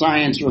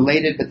science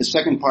related, but the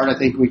second part I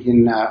think we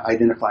can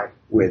identify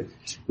with.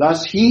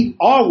 Thus, heat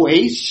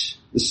always,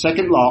 the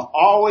second law,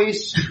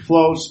 always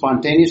flows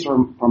spontaneously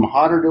from a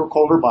hotter to a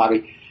colder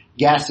body.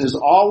 Gases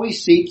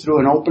always seep through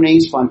an opening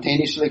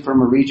spontaneously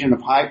from a region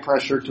of high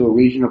pressure to a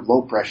region of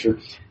low pressure.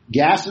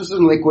 Gases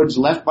and liquids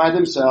left by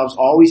themselves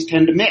always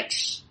tend to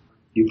mix.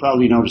 You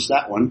probably noticed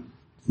that one.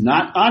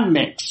 Not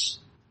unmix.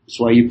 That's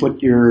why you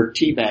put your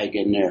tea bag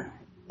in there.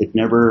 It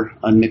never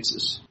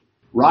unmixes.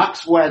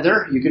 Rocks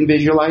weather, you can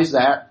visualize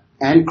that,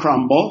 and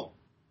crumble.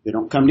 They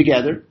don't come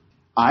together.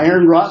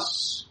 Iron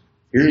rusts.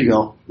 Here you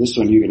go. This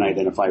one you can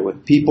identify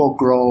with. People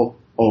grow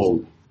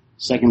old.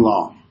 Second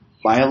law.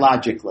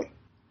 Biologically.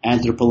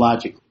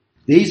 Anthropologically.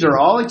 These are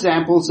all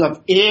examples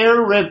of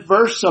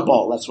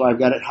irreversible. That's why I've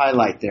got it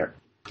highlight there.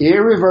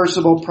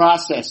 Irreversible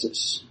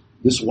processes.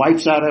 This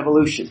wipes out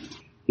evolution.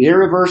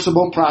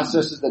 Irreversible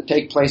processes that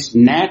take place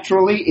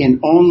naturally in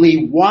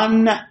only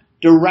one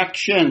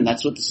direction.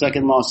 That's what the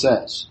second law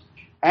says.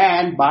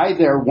 And by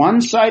their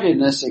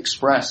one-sidedness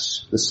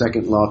express the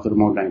second law of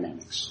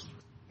thermodynamics.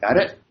 Got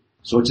it?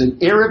 So it's an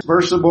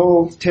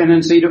irreversible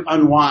tendency to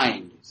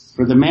unwind.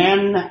 For the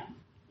men,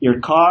 your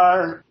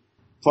car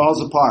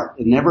falls apart.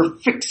 It never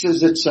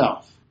fixes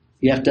itself.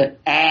 You have to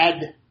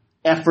add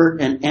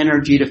effort and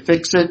energy to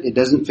fix it. It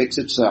doesn't fix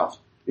itself.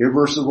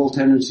 Irreversible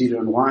tendency to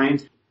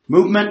unwind.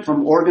 Movement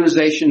from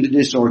organization to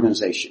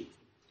disorganization.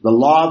 The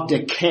law of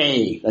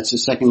decay. That's the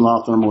second law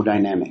of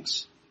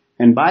thermodynamics.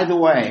 And by the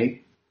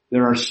way,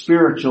 there are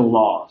spiritual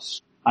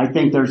laws. I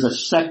think there's a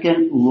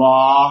second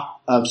law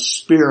of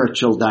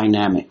spiritual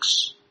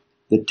dynamics.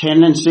 The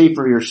tendency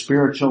for your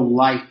spiritual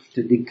life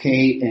to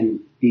decay and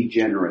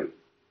degenerate.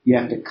 You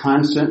have to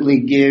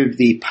constantly give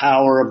the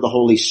power of the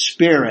Holy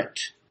Spirit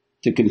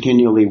to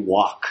continually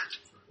walk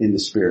in the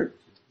Spirit.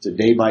 It's a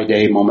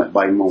day-by-day,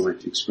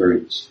 moment-by-moment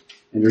experience.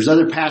 And there's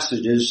other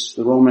passages.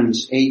 The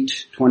Romans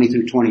 8:20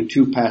 through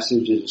 22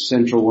 passage is a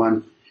central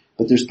one.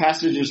 But there's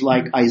passages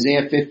like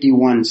Isaiah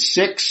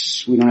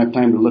 51:6. We don't have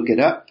time to look it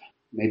up.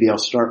 Maybe I'll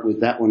start with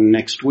that one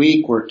next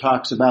week, where it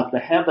talks about the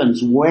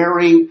heavens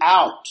wearing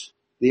out.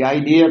 The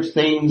idea of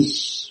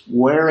things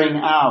wearing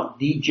out,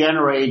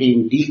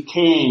 degenerating,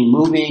 decaying,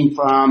 moving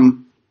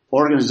from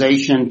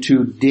organization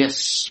to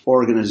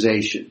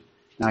disorganization.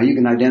 Now you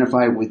can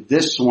identify with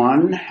this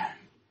one.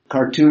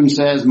 Cartoon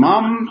says,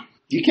 Mom,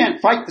 you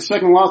can't fight the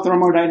second law of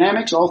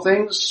thermodynamics. All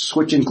things,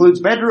 which includes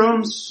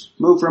bedrooms,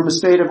 move from a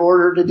state of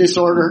order to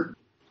disorder.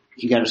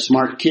 If you got a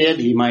smart kid,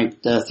 he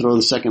might throw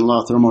the second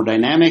law of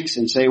thermodynamics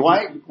and say,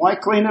 why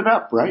clean it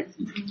up, right?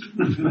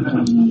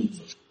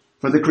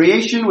 For the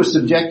creation was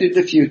subjected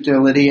to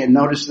futility, and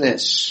notice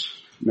this.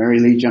 Mary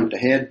Lee jumped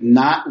ahead,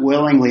 not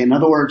willingly. In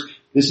other words,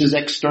 this is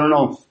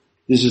external.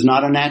 This is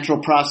not a natural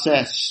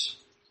process.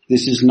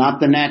 This is not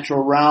the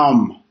natural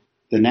realm.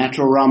 The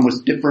natural realm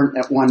was different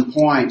at one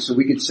point, so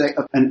we could say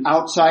an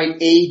outside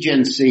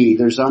agency.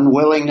 There's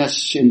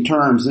unwillingness in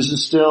terms. This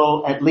is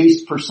still at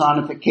least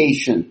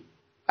personification.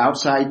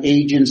 Outside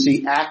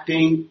agency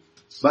acting,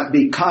 but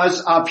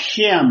because of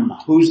him.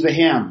 Who's the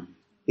him?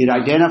 It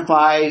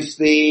identifies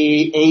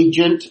the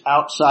agent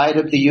outside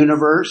of the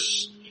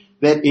universe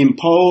that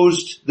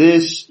imposed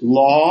this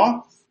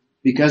law.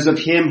 Because of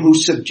him who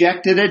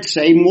subjected it,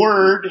 same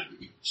word.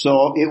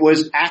 So it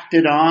was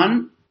acted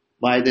on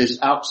by this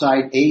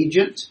outside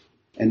agent.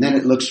 And then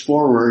it looks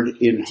forward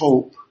in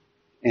hope.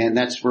 And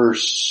that's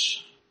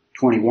verse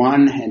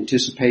 21,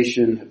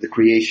 anticipation of the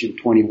creation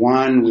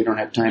 21. We don't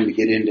have time to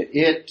get into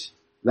it.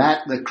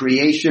 That the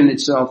creation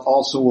itself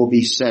also will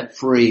be set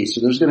free. So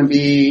there's going to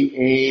be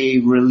a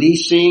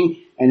releasing,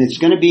 and it's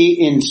going to be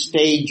in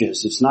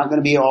stages. It's not going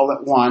to be all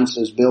at once,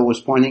 as Bill was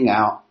pointing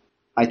out.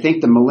 I think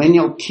the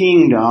millennial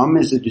kingdom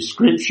is a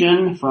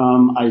description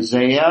from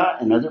Isaiah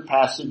and other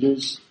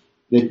passages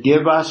that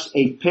give us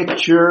a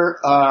picture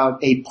of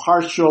a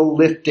partial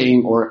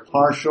lifting or a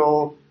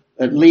partial,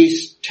 at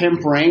least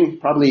tempering,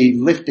 probably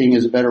lifting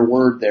is a better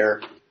word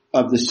there,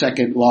 of the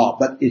second law.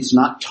 But it's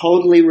not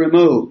totally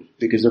removed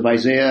because of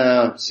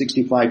Isaiah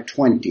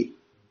 65:20.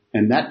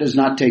 And that does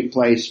not take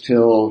place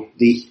till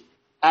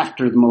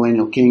after the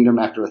millennial kingdom,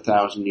 after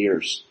 1,000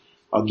 years.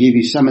 I'll give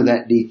you some of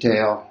that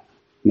detail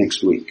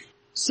next week.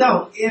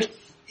 So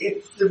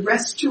if the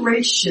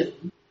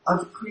restoration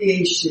of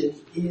creation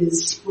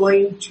is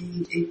going to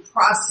be a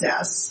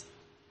process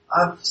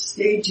of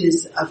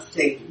stages of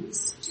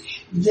things,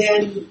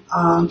 then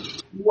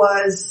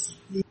was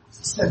the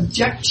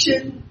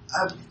subjection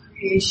of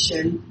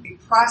creation a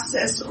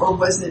process, or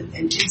was it an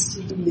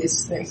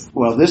instantaneous thing?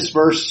 Well, this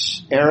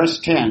verse,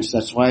 aorist tense,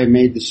 that's why I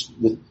made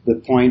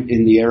the point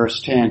in the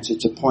aorist tense.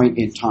 It's a point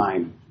in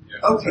time.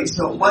 Okay,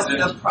 so it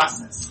wasn't a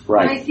process.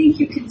 Right. But I think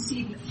you can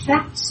see the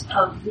effects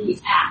of the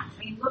act. I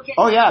mean, look at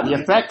the look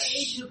effects. At the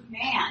age of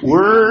man.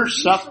 We're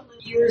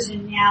years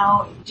and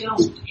now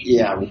don't.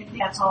 Yeah. I mean,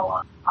 that's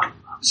all a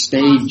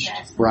staged,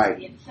 process. right.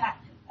 The effect of that.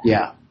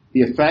 Yeah.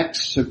 The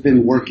effects have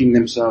been working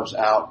themselves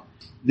out.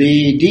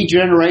 The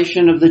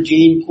degeneration of the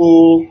gene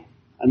pool,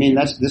 I mean,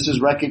 this is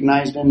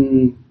recognized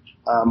in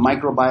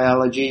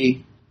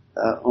microbiology,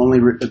 only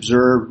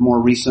observed more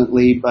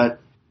recently, but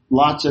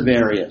lots of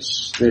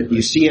areas that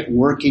you see it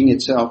working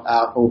itself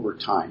out over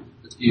time.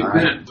 The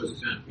event was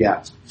done.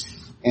 Yeah.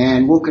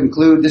 And we'll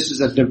conclude this is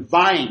a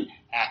divine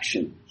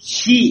action.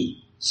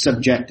 He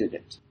subjected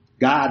it.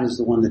 God is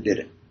the one that did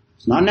it.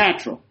 It's not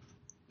natural.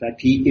 In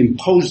fact, He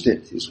imposed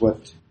it, is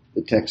what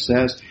the text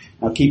says.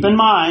 Now keep in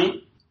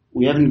mind,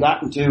 we haven't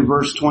gotten to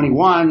verse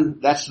 21.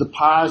 That's the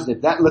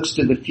positive. That looks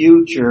to the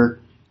future,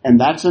 and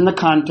that's in the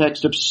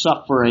context of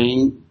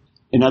suffering.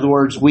 In other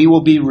words, we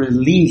will be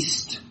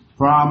released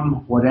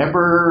from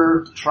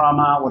whatever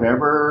trauma,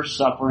 whatever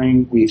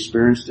suffering we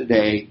experience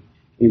today.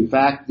 In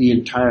fact, the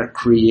entire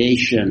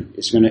creation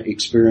is going to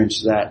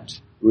experience that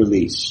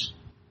release.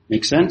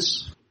 Make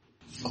sense?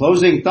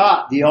 Closing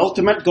thought. The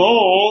ultimate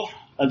goal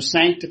of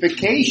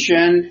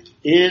sanctification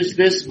is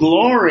this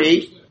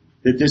glory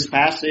that this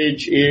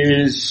passage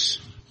is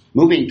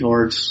moving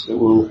towards, that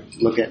we'll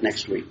look at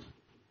next week.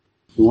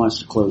 Who wants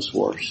to close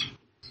for us?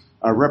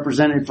 Our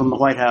representative from the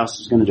White House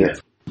is going to do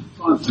it.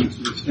 Thanks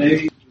for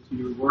stay with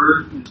your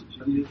word and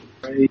study it,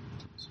 pray,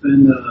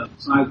 spend a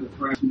sizable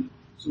fraction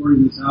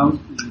sorting this out,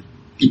 and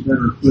be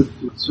better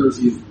equipped to serve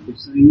you for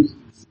these things.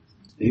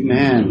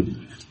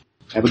 Amen.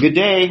 Have a good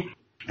day.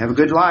 Have a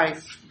good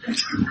life.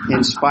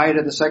 In spite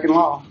of the second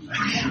law.